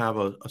don't have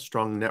a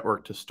strong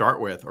network to start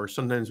with, or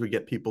sometimes we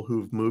get people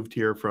who've moved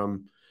here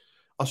from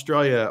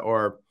Australia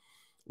or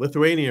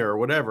Lithuania or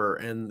whatever,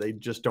 and they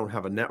just don't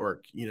have a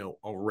network,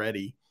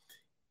 already.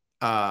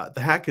 The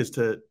hack is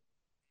to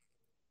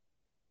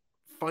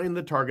find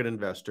the target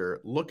investor,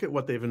 look at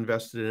what they've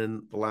invested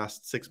in the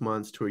last 6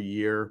 months to a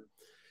year,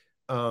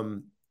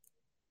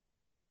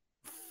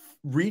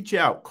 reach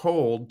out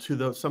cold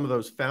to some of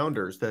those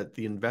founders that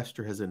the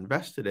investor has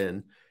invested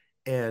in,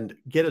 and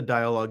get a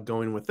dialogue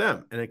going with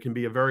them. And it can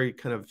be a very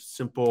kind of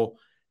simple,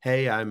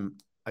 hey,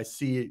 I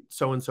see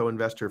so-and-so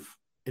investor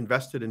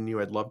invested in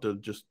you. I'd love to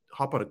just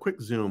hop on a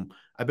quick Zoom.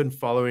 I've been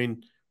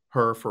following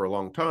her for a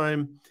long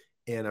time,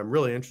 and I'm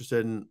really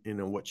interested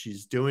in what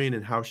she's doing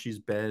and how she's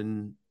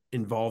been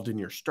involved in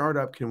your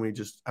startup. Can we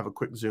just have a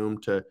quick Zoom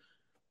to,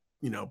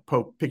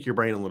 pick your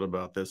brain a little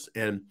about this?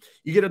 And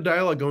you get a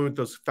dialogue going with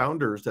those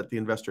founders that the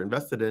investor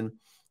invested in.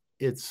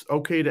 It's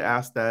okay to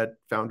ask that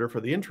founder for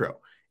the intro.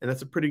 And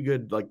that's a pretty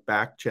good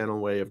back channel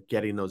way of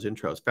getting those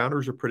intros.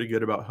 Founders are pretty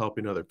good about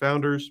helping other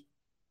founders,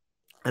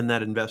 and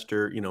that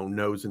investor,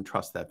 knows and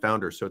trusts that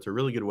founder. So it's a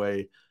really good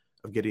way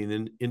of getting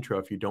an intro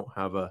if you don't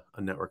have a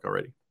network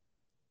already.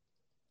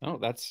 Oh,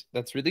 that's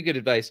really good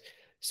advice.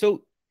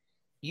 So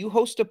you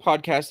host a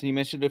podcast, and you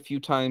mentioned it a few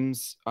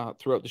times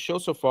throughout the show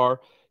so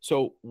far.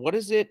 So what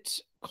is it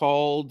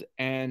called,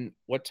 and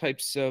what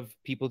types of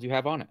people do you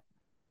have on it?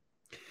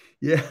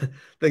 Yeah,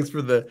 thanks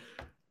for the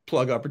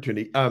plug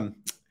opportunity.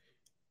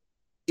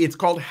 It's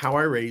called How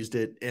I Raised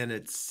It, and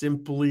it's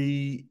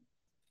simply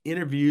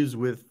interviews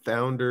with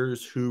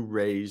founders who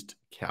raised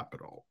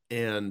capital.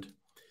 And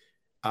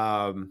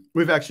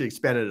we've actually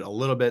expanded it a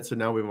little bit. So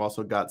now we've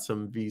also got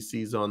some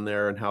VCs on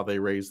there and how they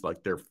raise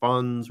their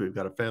funds. We've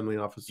got a family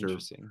officer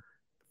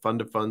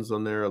fund of funds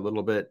on there a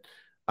little bit.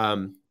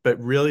 But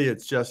really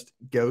it's just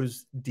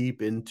goes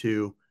deep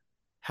into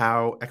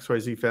how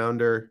XYZ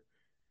founder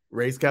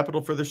raised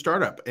capital for their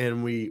startup.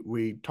 And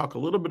we talk a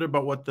little bit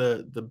about what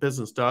the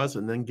business does,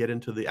 and then get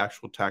into the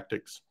actual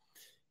tactics.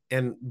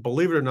 And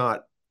believe it or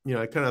not,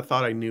 I kind of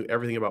thought I knew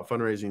everything about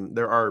fundraising.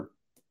 There are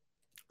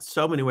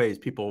so many ways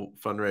people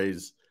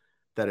fundraise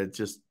that it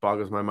just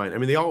boggles my mind. I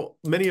mean,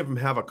 many of them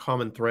have a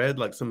common thread,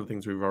 like some of the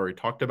things we've already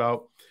talked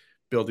about,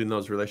 building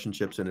those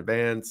relationships in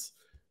advance,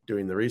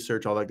 doing the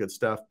research, all that good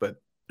stuff. But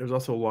there's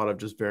also a lot of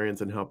just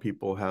variance in how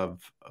people have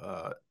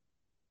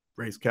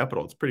raised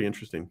capital. It's pretty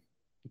interesting.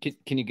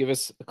 Can you give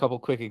us a couple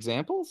quick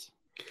examples?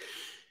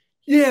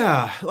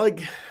 Yeah,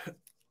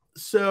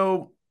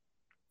 so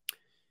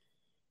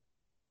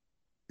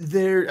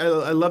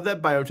I love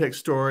that biotech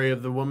story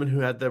of the woman who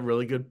had the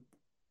really good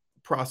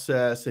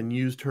process and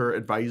used her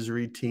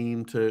advisory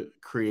team to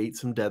create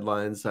some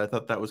deadlines. I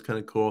thought that was kind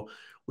of cool.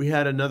 We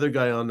had another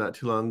guy on not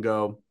too long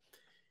ago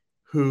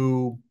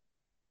who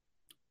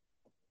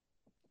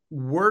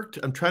worked,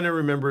 I'm trying to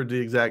remember the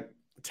exact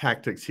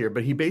tactics here,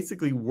 but he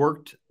basically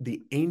worked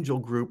the angel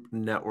group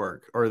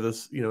network, or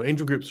this,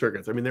 angel group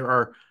circuits. I mean, there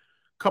are a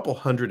couple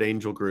hundred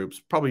angel groups,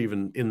 probably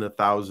even in the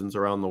thousands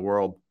around the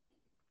world.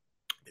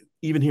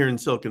 Even here in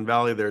Silicon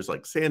Valley, there's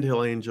like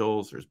Sandhill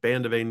Angels, there's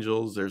Band of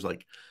Angels, there's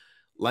like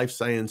Life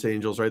Science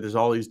Angels, right? There's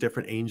all these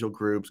different angel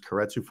groups.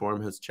 Keiretsu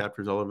Forum has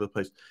chapters all over the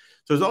place.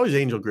 So there's always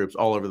angel groups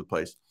all over the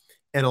place.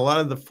 And a lot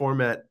of the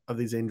format of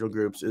these angel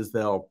groups is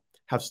they'll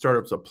have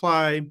startups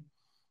apply.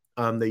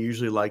 They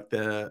usually like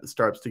the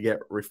startups to get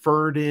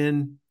referred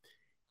in,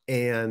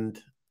 and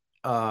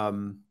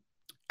then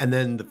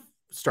the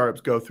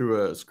startups go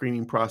through a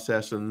screening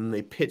process, and then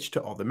they pitch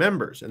to all the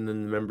members, and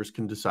then the members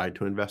can decide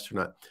to invest or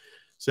not.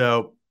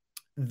 So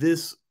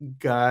this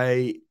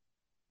guy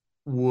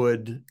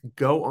would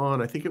go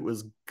on, I think it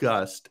was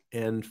Gust,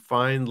 and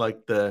find like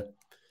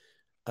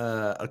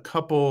a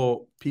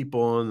couple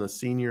people on the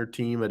senior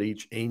team at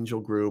each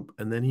angel group,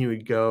 and then he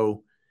would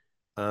go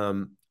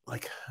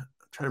like, I'm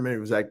trying to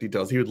remember exact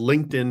details. He would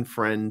LinkedIn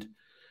friend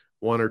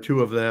one or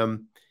two of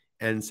them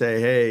and say,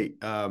 hey,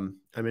 I'm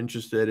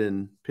interested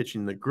in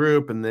pitching the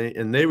group, and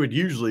they would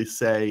usually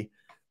say,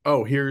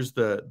 oh, here's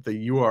the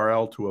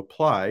URL to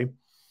apply.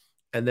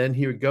 And then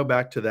he would go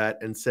back to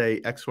that and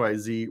say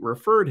XYZ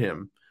referred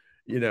him.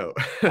 It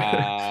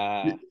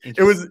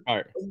was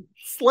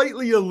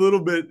slightly a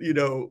little bit,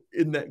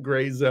 in that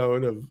gray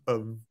zone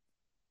of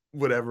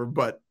whatever,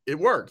 but it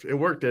worked.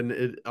 And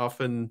it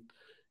often,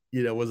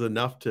 was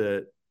enough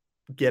to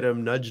get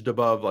him nudged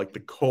above like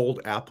the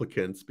cold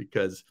applicants,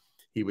 because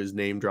he was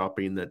name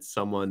dropping that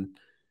someone,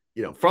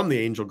 from the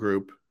angel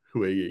group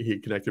who he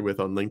connected with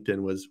on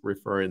LinkedIn was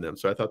referring them.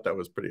 So I thought that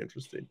was pretty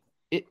interesting.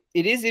 It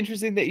is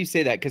interesting that you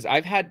say that, because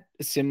I've had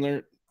a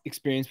similar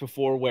experience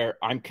before where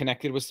I'm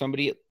connected with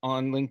somebody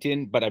on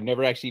LinkedIn, but I've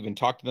never actually even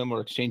talked to them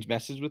or exchanged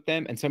messages with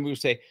them. And somebody will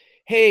say,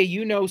 hey,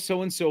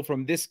 so-and-so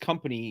from this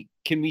company,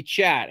 can we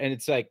chat? And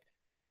it's like,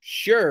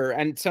 sure.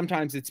 And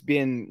sometimes it's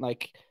been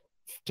like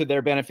to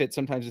their benefit.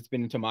 Sometimes it's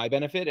been to my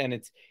benefit. And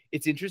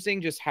it's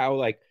interesting just how,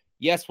 like,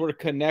 yes, we're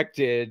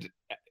connected,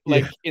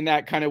 like in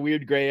that kind of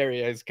weird gray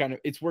area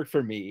it's worked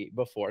for me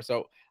before.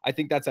 So I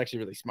think that's actually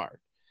really smart.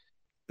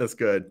 That's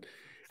good.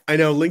 I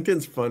know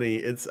LinkedIn's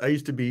funny. I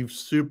used to be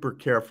super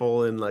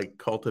careful in like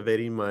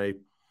cultivating my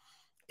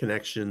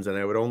connections, and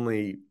I would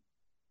only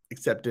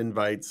accept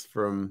invites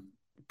from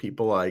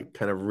people I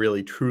kind of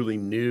really truly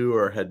knew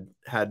or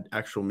had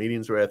actual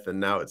meetings with. And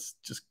now it's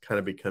just kind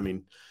of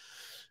becoming,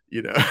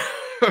 Yeah,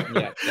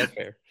 that's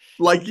fair.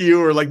 Like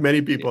you, or like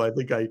many people, I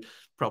think I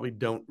probably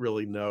don't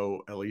really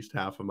know at least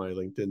half of my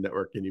LinkedIn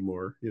network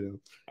anymore.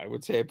 I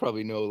would say I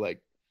probably know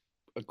like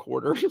a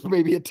quarter,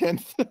 maybe a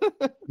tenth.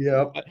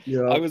 Yeah.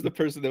 I was the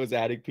person that was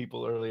adding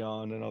people early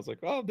on, and I was like,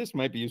 oh, this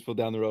might be useful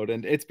down the road.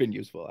 And it's been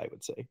useful, I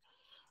would say.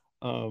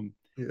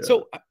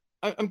 So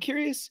I'm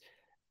curious,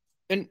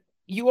 and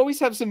you always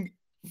have some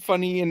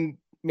funny and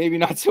maybe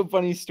not so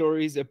funny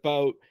stories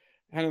about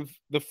kind of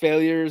the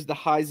failures, the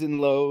highs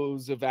and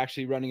lows of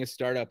actually running a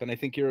startup. And I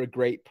think you're a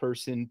great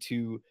person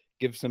to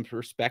give some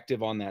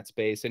perspective on that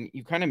space. And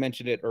you kind of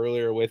mentioned it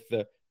earlier with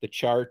the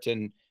chart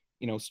and,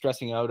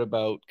 stressing out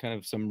about kind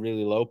of some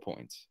really low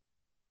points.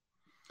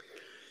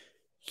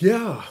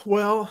 Yeah.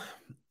 Well,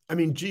 I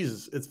mean,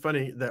 Jesus, it's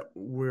funny that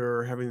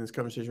we're having this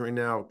conversation right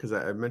now, because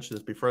I mentioned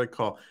this before the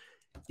call.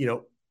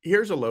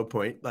 Here's a low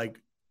point.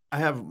 Like, I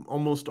have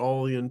almost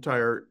all the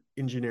entire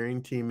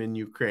engineering team in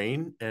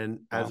Ukraine. And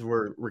as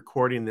we're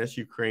recording this,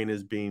 Ukraine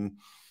is being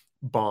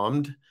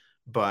bombed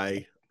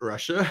by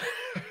Russia.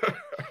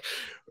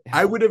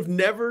 I would have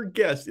never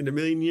guessed in a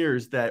million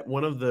years that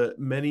one of the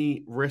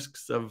many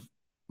risks of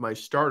my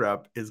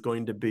startup is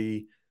going to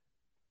be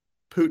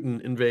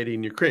Putin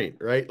invading Ukraine,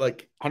 right?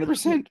 Like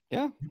 100%.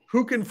 Yeah.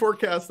 Who can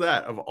forecast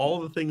that, of all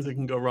the things that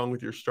can go wrong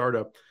with your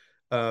startup?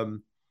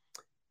 And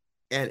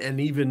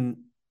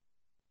even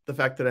the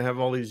fact that I have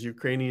all these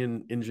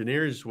Ukrainian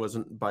engineers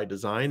wasn't by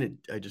design.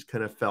 I just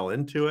kind of fell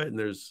into it. And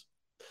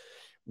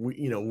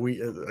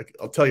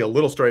I'll tell you a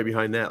little story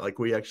behind that. Like,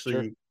 we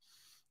actually,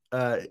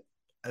 maybe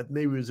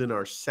it was in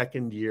our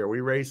second year,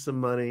 we raised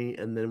some money,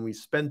 and then we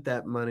spent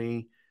that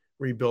money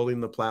rebuilding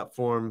the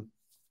platform,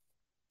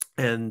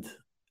 and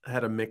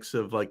had a mix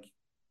of like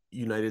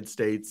United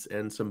States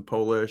and some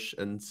Polish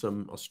and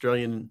some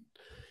Australian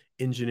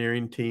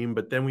engineering team.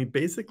 But then we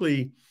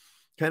basically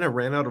kind of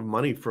ran out of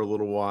money for a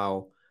little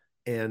while.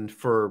 And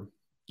for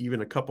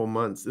even a couple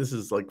months, this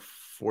is like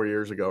 4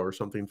 years ago or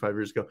something, 5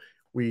 years ago,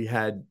 we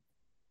had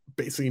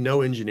basically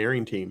no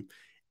engineering team.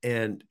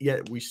 And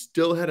yet we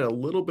still had a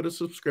little bit of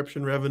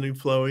subscription revenue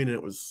flowing, and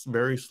it was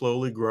very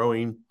slowly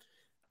growing.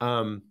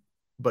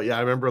 But yeah,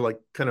 I remember like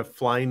kind of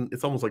flying.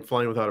 It's almost like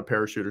flying without a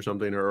parachute or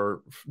something,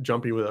 or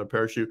jumping without a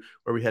parachute,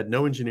 where we had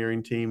no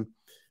engineering team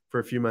for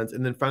a few months.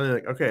 And then finally,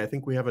 like, okay, I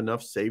think we have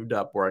enough saved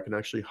up where I can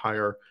actually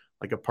hire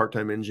like a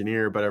part-time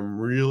engineer, but I'm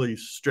really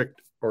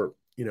strict or,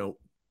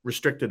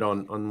 restricted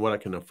on what I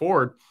can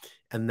afford.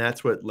 And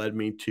that's what led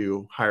me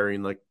to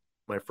hiring like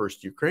my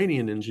first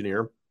Ukrainian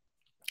engineer.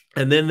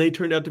 And then they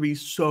turned out to be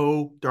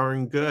so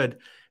darn good,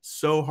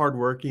 so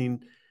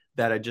hardworking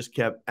that I just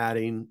kept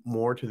adding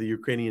more to the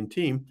Ukrainian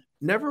team.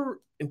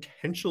 Never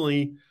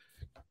intentionally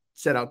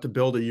set out to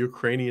build a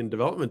Ukrainian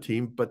development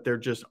team, but they're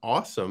just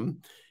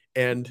awesome.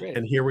 And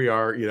here we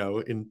are,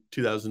 in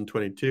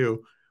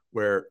 2022,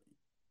 where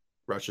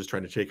Russia's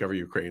trying to take over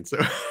Ukraine. So,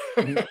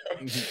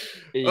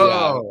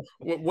 Yeah.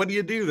 what do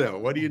you do though?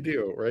 What do you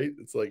do? Right?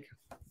 It's like,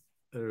 I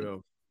don't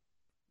know.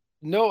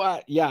 No,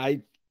 I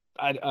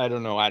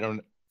don't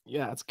know.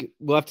 Yeah, it's good.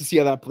 We'll have to see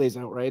how that plays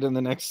out, right? In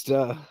the next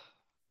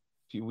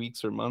few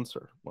weeks or months,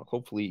 or well,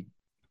 hopefully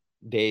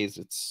days,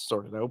 it's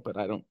sorted out, but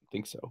I don't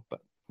think so.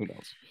 But who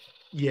knows?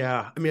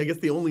 Yeah. I mean, I guess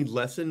the only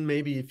lesson,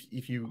 maybe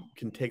if you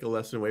can take a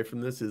lesson away from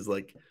this, is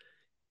like,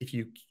 if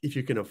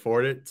you can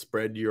afford it,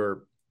 spread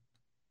your,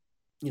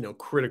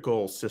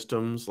 critical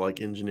systems like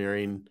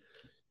engineering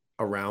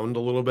around a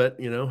little bit,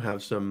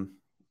 have some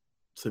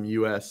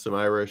US, some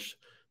Irish,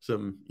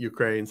 some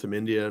Ukraine, some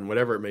India, and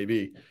whatever it may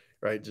be,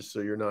 right? Just so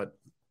you're not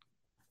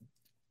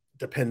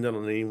dependent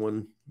on any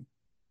one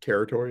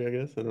territory, I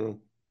guess. I don't know.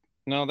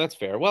 No, that's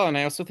fair. Well, and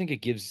I also think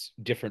it gives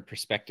different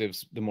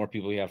perspectives the more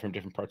people you have from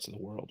different parts of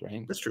the world,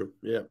 right? That's true.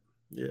 Yeah.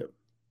 Yeah.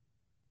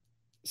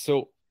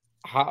 So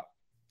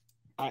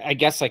I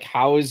guess, like,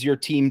 how is your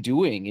team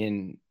doing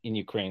in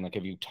Ukraine? Like,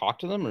 have you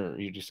talked to them, or are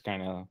you just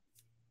kind of...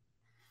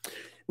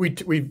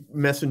 We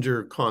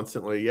messenger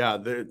constantly. Yeah.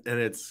 And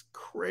it's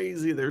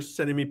crazy. They're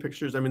sending me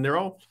pictures. I mean, they're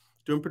all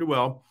doing pretty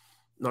well,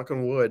 knock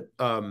on wood.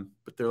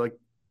 But they're like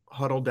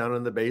huddled down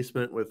in the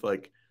basement with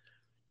like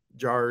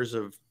jars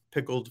of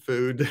pickled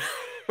food,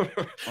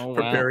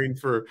 preparing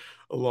for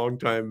a long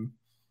time,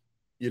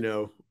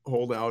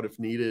 holdout if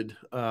needed.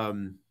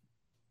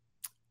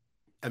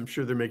 I'm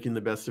sure they're making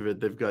the best of it.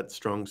 They've got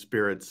strong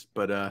spirits,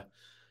 but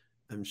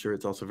I'm sure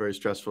it's also very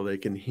stressful. They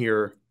can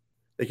hear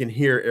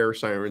air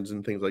sirens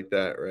and things like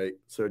that, right?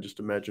 So just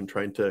imagine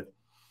trying to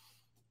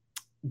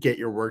get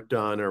your work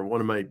done. Or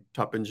one of my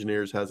top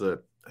engineers has I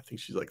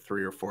think she's like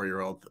 3 or 4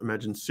 year old.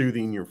 Imagine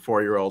soothing your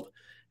 4-year-old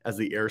as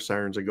the air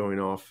sirens are going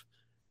off.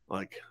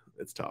 Like,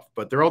 it's tough,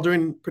 but they're all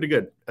doing pretty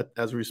good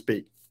as we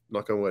speak.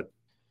 Knock on wood.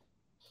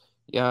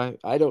 Yeah,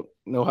 I don't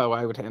know how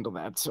I would handle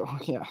that. So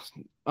yeah.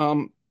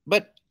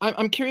 But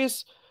I'm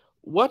curious,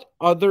 what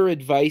other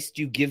advice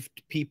do you give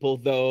people,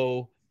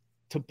 though,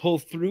 to pull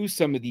through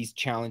some of these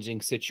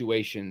challenging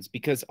situations?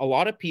 Because a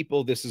lot of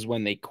people, this is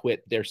when they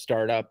quit their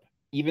startup,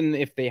 even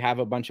if they have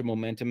a bunch of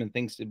momentum and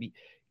things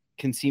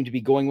can seem to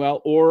be going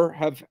well, or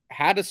have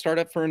had a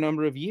startup for a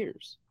number of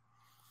years.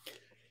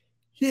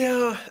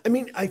 Yeah, I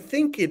mean, I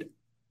think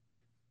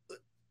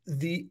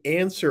the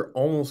answer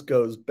almost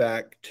goes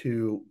back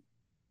to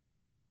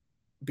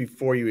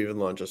before you even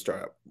launch a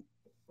startup.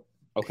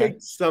 Okay.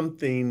 Pick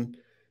something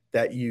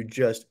that you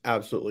just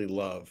absolutely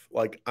love.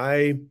 Like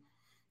I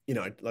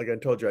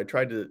told you, I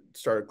tried to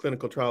start a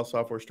clinical trial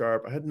software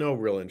startup. I had no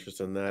real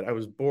interest in that. I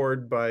was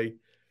bored by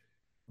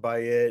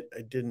it.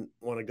 I didn't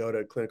want to go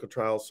to clinical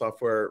trial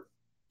software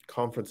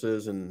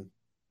conferences and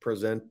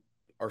present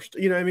I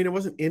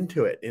wasn't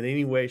into it in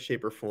any way,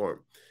 shape, or form.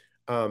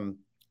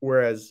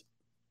 Whereas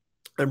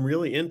I'm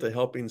really into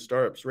helping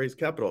startups raise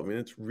capital. I mean,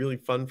 it's really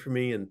fun for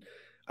me. And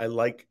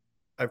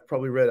I've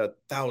probably read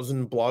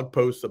 1,000 blog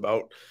posts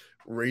about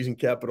raising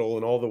capital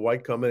and all the Y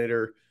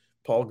Combinator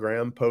Paul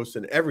Graham posts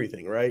and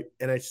everything, right?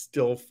 And I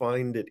still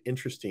find it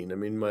interesting. I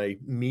mean, my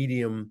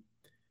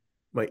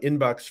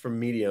inbox from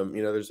Medium,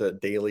 there's a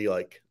daily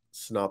like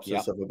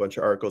synopsis of a bunch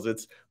of articles.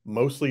 It's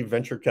mostly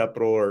venture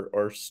capital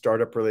or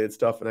startup related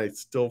stuff. And I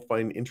still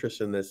find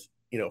interest in this,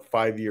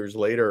 5 years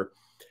later.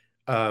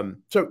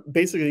 So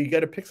basically you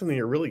got to pick something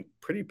you're really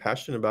pretty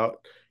passionate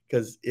about,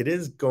 because it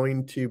is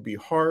going to be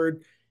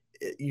hard.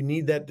 You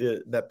need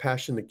that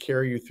passion to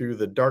carry you through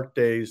the dark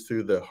days,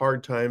 through the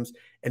hard times,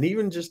 and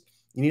even just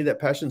you need that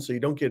passion so you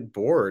don't get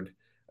bored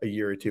a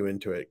year or two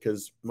into it,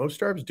 because most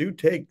startups do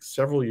take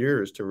several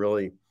years to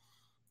really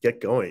get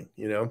going,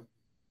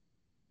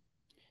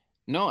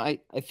 No, I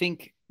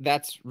think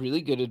that's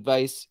really good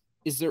advice.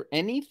 Is there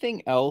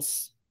anything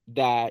else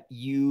that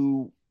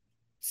you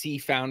see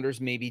founders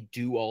maybe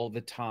do all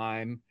the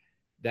time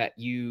that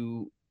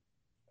you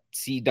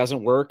see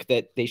doesn't work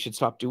that they should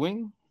stop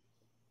doing?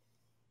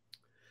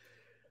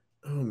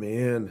 Oh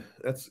man,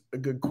 that's a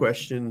good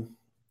question.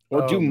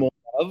 Or do more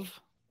of?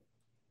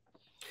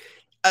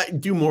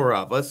 Do more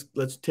of.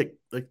 Let's take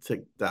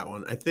that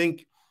one. I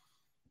think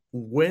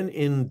when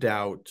in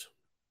doubt,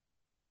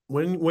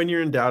 when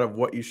you're in doubt of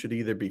what you should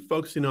either be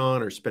focusing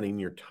on or spending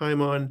your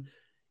time on,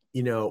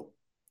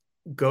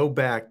 go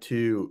back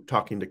to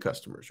talking to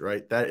customers,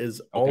 right? That is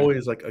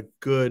always like a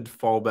good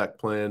fallback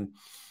plan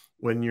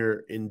when you're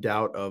in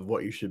doubt of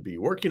what you should be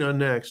working on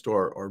next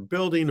or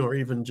building, or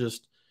even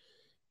just,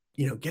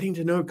 getting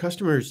to know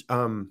customers,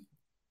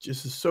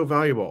 just is so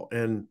valuable.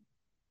 And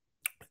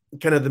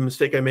kind of the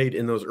mistake I made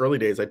in those early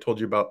days. I told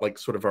you about like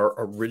sort of our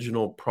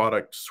original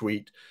product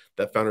suite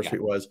that Foundersuite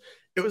was.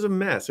 It was a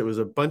mess. It was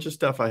a bunch of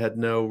stuff I had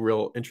no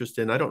real interest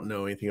in. I don't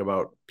know anything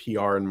about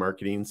PR and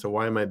marketing. So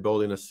why am I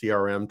building a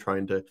CRM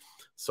trying to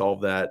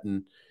solve that?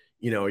 And,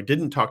 I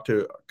didn't talk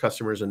to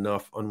customers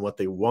enough on what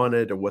they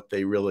wanted or what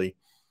they really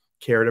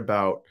cared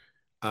about.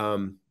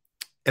 And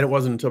it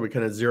wasn't until we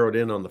kind of zeroed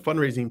in on the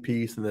fundraising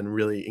piece and then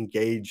really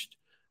engaged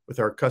with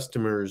our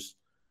customers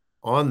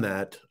on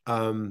that,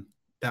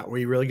 that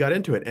we really got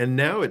into it. And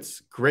now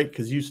it's great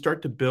because you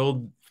start to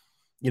build,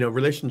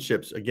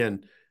 relationships.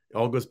 Again, it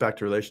all goes back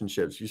to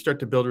relationships. You start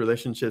to build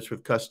relationships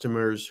with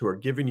customers who are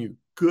giving you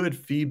good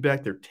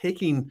feedback. They're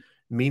taking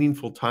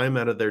meaningful time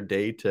out of their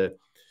day to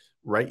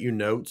write you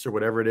notes or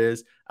whatever it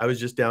is. I was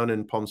just down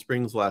in Palm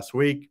Springs last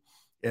week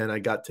and I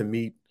got to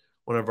meet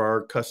one of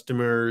our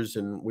customers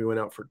and we went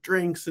out for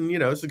drinks. And,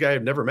 this is a guy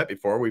I've never met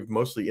before. We've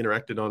mostly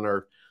interacted on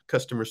our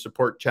customer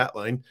support chat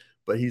line,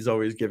 but he's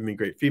always given me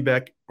great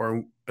feedback.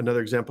 Or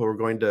another example, we're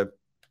going to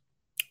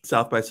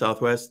South by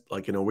Southwest,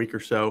 like in a week or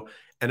so.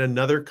 And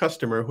another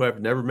customer who I've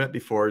never met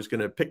before is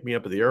going to pick me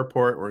up at the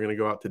airport. We're going to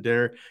go out to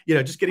dinner,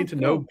 just getting to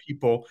know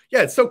people.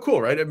 Yeah, it's so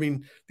cool, right? I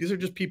mean, these are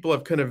just people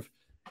I've kind of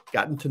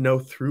gotten to know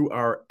through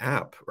our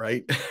app,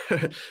 right?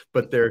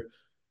 But they're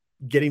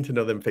getting to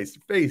know them face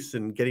to face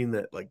and getting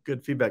that like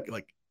good feedback.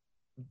 Like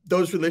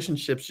those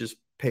relationships just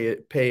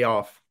pay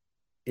off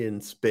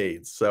in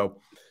spades. So,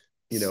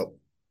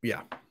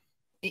 yeah.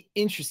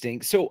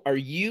 Interesting. So are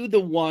you the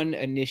one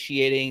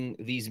initiating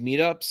these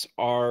meetups?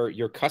 Are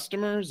your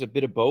customers a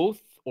bit of both?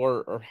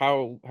 Or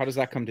how does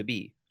that come to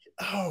be?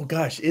 Oh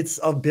gosh, it's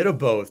a bit of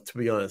both, to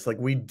be honest. Like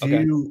we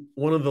do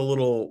one of the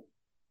little,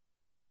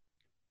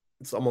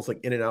 it's almost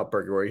like In-N-Out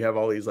Burger where you have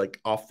all these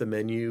like off the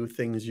menu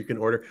things you can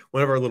order.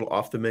 One of our little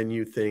off the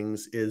menu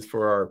things is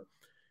for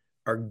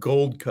our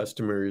gold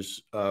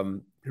customers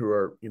who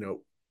are,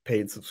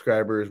 paid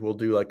subscribers. We'll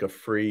do like a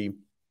free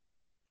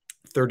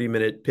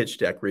 30-minute pitch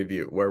deck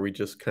review where we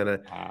just kind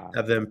of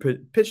have them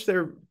pitch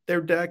their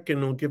deck and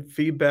we'll give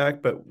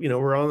feedback. But,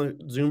 we're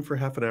on Zoom for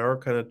half an hour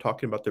kind of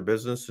talking about their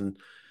business. And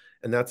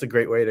that's a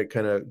great way to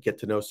kind of get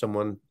to know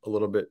someone a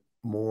little bit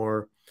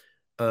more.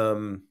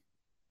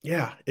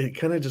 Yeah, it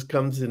kind of just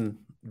comes in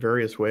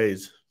various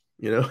ways,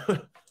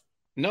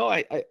 No,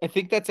 I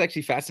think that's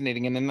actually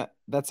fascinating. And then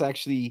that's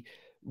actually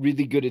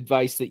really good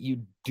advice that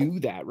you do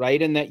that,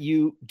 right? And that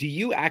do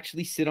you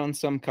actually sit on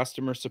some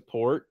customer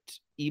support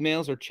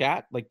emails or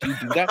chat? Like, do you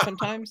do that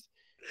sometimes?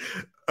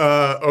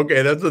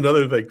 Okay, that's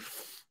another thing.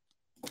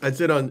 I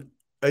sit on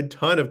a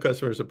ton of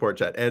customer support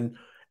chat, and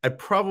I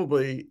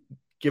probably,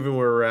 given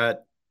where we're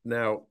at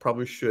now,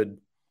 probably should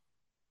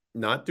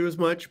not do as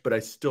much, but I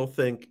still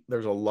think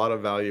there's a lot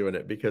of value in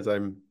it because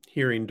I'm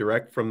hearing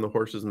direct from the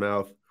horse's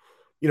mouth.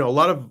 A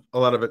lot of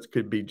it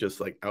could be just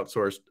like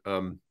outsourced,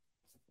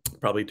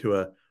 probably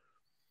to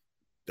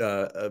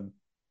a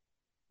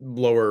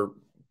lower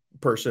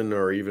person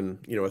or even,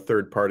 a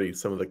third party,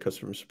 some of the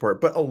customer support.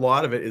 But a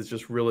lot of it is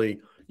just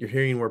really you're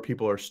hearing where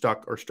people are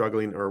stuck or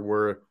struggling or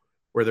where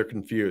they're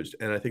confused.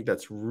 And I think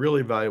that's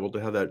really valuable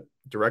to have that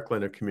direct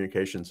line of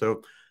communication.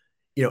 So,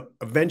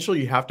 eventually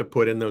you have to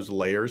put in those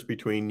layers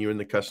between you and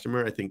the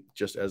customer. I think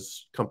just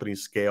as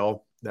companies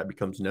scale, that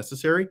becomes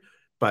necessary.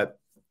 But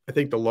I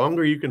think the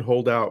longer you can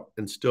hold out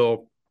and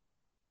still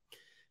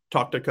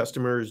talk to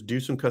customers, do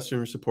some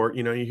customer support,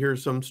 you hear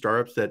some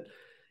startups that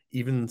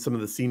even some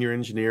of the senior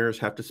engineers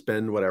have to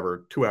spend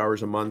 2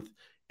 hours a month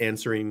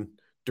answering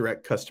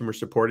direct customer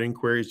support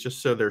inquiries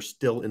just so they're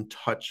still in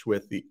touch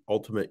with the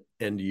ultimate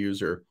end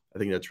user. I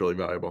think that's really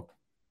valuable.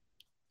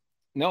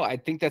 No, I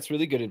think that's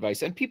really good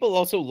advice. And people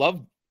also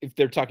love if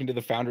they're talking to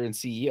the founder and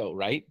CEO,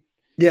 right?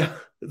 Yeah,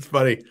 it's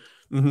funny.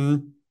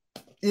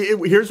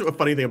 Here's a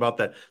funny thing about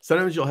that.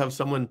 Sometimes you'll have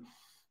someone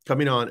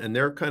coming on and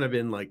they're kind of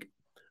in like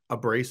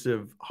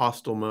abrasive,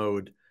 hostile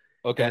mode.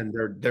 Okay. And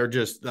they're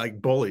just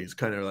like bullies,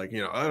 kind of like, I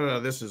don't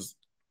know, this is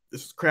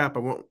crap. I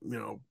want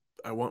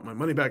my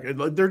money back.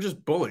 They're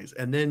just bullies.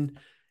 And then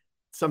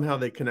somehow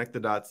they connect the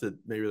dots that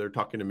maybe they're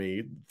talking to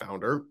me,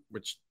 founder,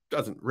 which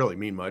doesn't really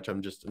mean much.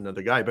 I'm just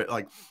another guy, but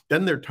like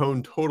then their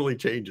tone totally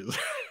changes.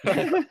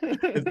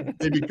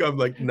 They become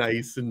like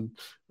nice and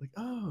like,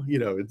 oh,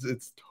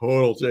 it's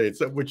total change,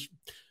 which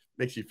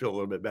makes you feel a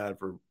little bit bad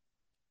for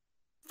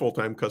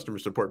full-time customer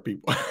support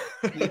people.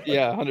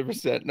 Yeah,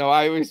 100%. No,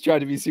 I always try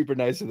to be super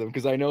nice to them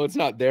because I know it's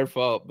not their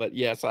fault, but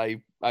yes,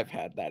 I've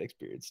had that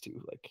experience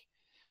too.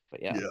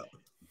 But yeah.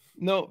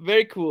 No,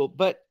 very cool.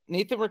 But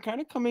Nathan, we're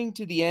kind of coming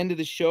to the end of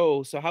the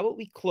show. So how about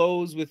we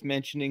close with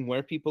mentioning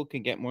where people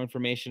can get more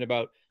information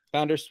about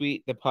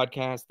Foundersuite, the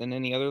podcast, and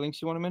any other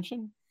links you want to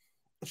mention?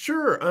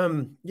 Sure.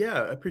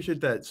 Yeah, I appreciate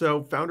that.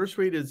 So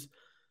Foundersuite is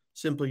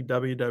simply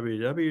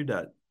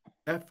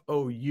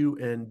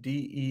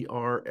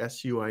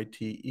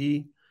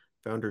www.foundersuite,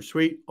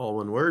 Foundersuite, all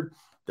one word.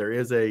 There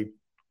is a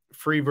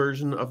free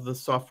version of the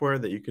software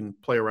that you can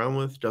play around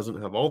with.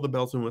 Doesn't have all the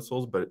bells and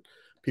whistles, but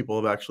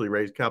people have actually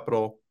raised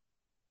capital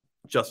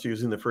just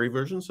using the free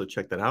version. So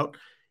check that out.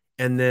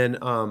 And then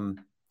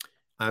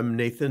I'm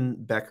Nathan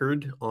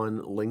Beckord on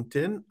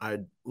LinkedIn.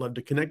 I'd love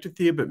to connect with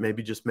you, but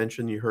maybe just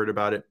mention you heard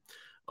about it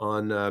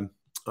on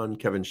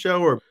Kevin's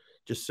show, or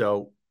just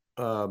so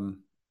I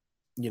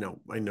know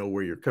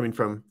where you're coming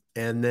from.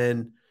 And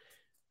then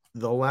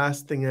the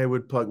last thing I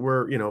would plug,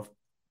 we're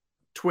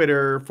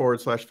Twitter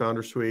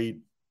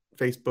 /Foundersuite,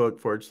 Facebook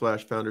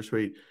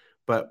 /Foundersuite.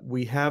 But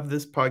we have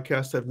this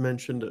podcast I've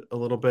mentioned a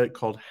little bit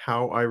called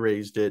How I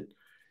Raised It.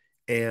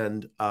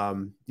 And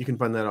you can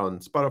find that on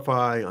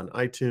Spotify, on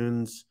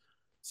iTunes,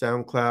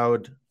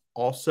 SoundCloud,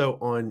 also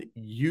on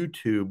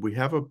YouTube. We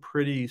have a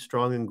pretty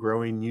strong and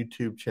growing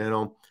YouTube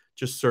channel.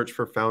 Just search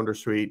for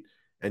Foundersuite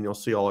and you'll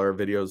see all our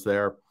videos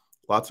there.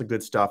 Lots of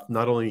good stuff,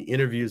 not only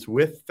interviews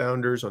with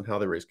founders on how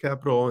they raise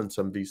capital and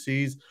some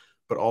VCs,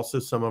 but also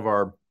some of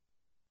our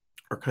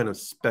kind of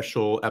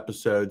special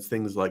episodes,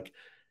 things like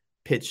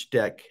pitch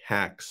deck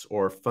hacks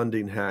or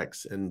funding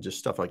hacks and just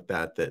stuff like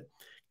that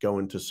go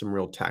into some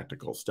real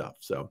tactical stuff.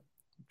 So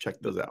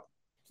check those out.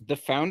 The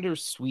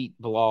Foundersuite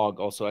blog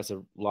also has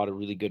a lot of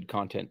really good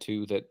content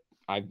too that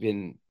I've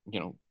been,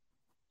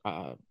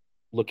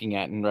 looking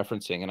at and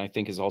referencing, and I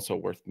think is also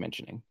worth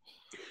mentioning.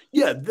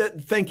 Yeah,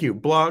 thank you.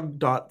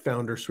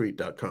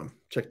 blog.foundersuite.com.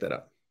 Check that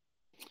out.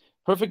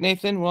 Perfect,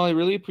 Nathan. Well, I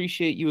really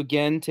appreciate you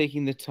again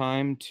taking the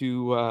time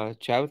to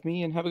chat with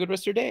me, and have a good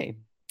rest of your day.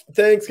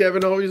 Thanks,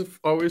 Kevin.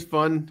 Always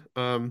fun.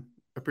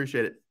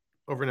 Appreciate it.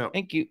 Over and out.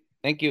 Thank you.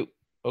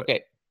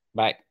 Okay,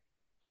 bye.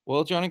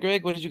 Well, John and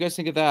Greg, what did you guys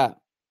think of that?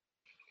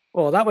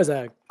 Well, that was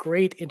a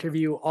great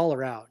interview all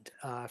around.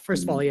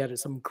 First of all, he had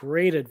some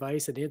great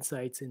advice and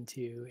insights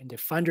into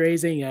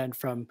fundraising, and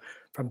from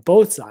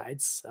both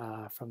sides,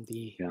 from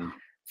the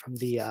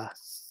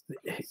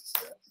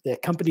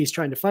companies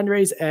trying to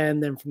fundraise,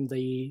 and then from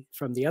the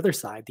other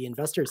side, the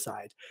investor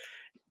side,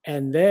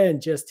 and then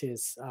just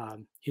his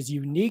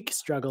unique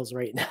struggles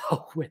right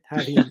now with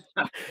having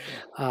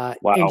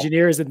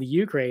engineers in the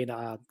Ukraine.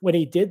 When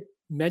he did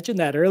mention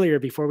that earlier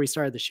before we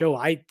started the show,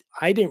 I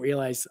didn't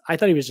realize. I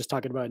thought he was just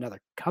talking about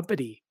another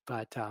company,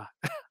 but I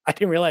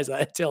didn't realize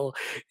that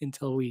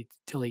until you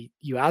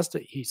asked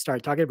it. He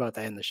started talking about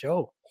that in the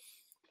show.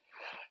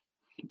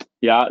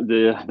 Yeah,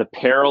 the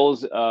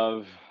perils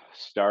of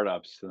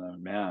startups,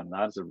 man,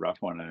 that's a rough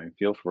one. I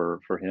feel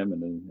for him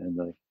and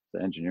the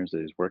engineers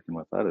that he's working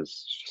with. That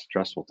is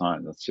stressful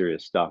time. That's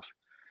serious stuff.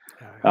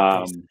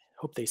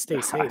 Hope they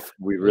stay safe.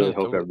 We really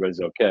hope everybody's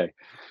okay.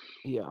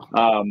 Yeah.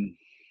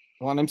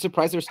 Well, and I'm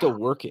surprised they're still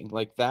working.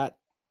 Like, that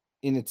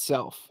in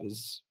itself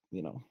is,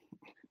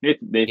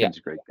 Nathan's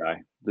a great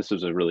guy. This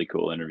was a really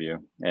cool interview,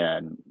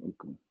 and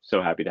I'm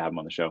so happy to have him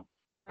on the show.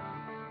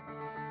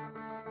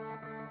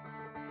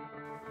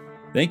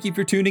 Thank you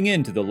for tuning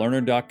in to the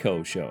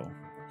Learner.co show.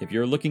 If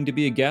you're looking to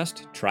be a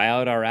guest, try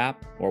out our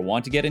app, or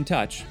want to get in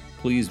touch,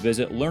 please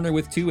visit Learner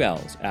with 2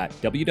 L's at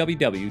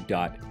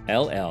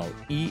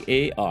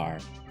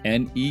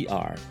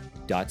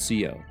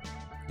www.llearner.co.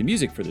 The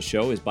music for the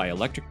show is by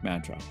Electric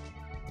Mantra.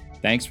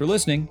 Thanks for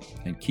listening,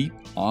 and keep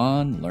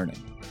on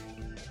learning.